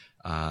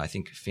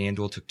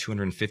FanDuel took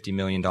 $250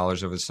 million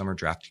over the summer.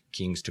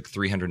 DraftKings took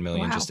 $300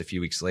 million just a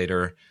few weeks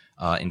later.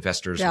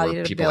 Investors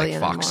were people like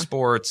Fox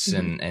Sports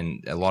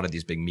and a lot of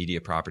these big media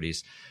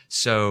properties.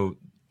 So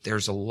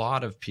there's a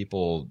lot of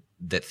people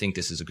that think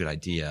this is a good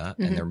idea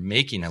and they're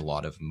making a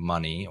lot of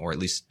money, or at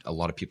least a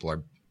lot of people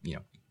are,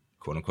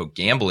 quote unquote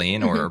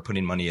gambling or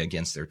putting money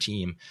against their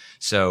team.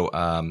 So,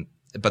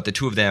 but the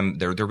two of them,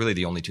 they're really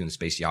the only two in the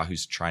space.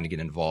 Yahoo's trying to get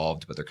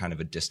involved, but they're kind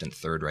of a distant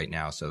third right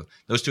now. So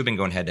those two have been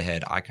going head to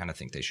head. I kind of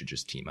think they should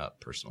just team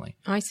up personally.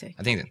 I see.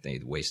 I think that they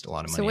waste a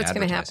lot of money. So what's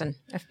going to happen?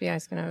 FBI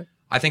is going to...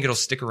 I think it'll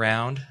stick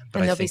around,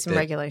 but and there'll I think be some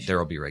regulation. There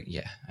will be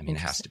it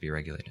has to be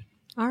regulated.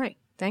 All right.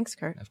 Thanks,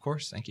 Kurt. Of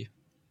course. Thank you.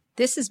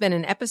 This has been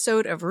an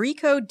episode of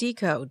Recode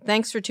Decode.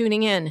 Thanks for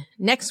tuning in.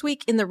 Next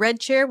week in the red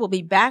chair, we'll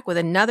be back with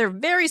another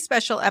very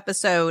special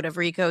episode of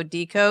Recode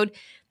Decode,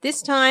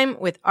 this time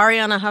with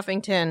Ariana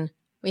Huffington.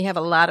 We have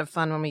a lot of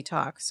fun when we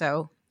talk,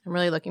 so I'm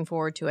really looking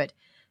forward to it.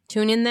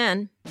 Tune in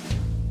then.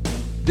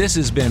 This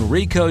has been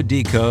Recode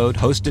Decode,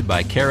 hosted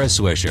by Kara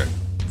Swisher.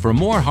 For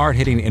more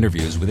hard-hitting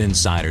interviews with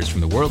insiders from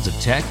the worlds of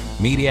tech,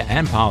 media,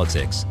 and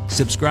politics,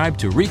 subscribe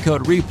to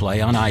Recode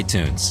Replay on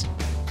iTunes.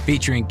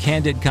 Featuring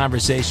candid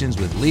conversations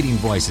with leading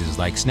voices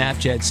like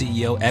Snapchat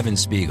CEO Evan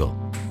Spiegel,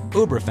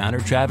 Uber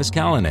founder Travis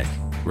Kalanick,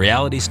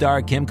 reality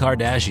star Kim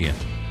Kardashian,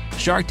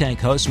 Shark Tank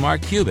host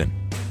Mark Cuban,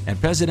 and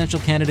presidential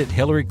candidate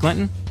Hillary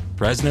Clinton,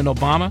 President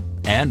Obama,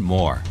 and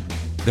more.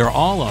 They're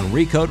all on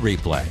Recode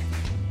Replay.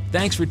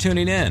 Thanks for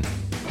tuning in.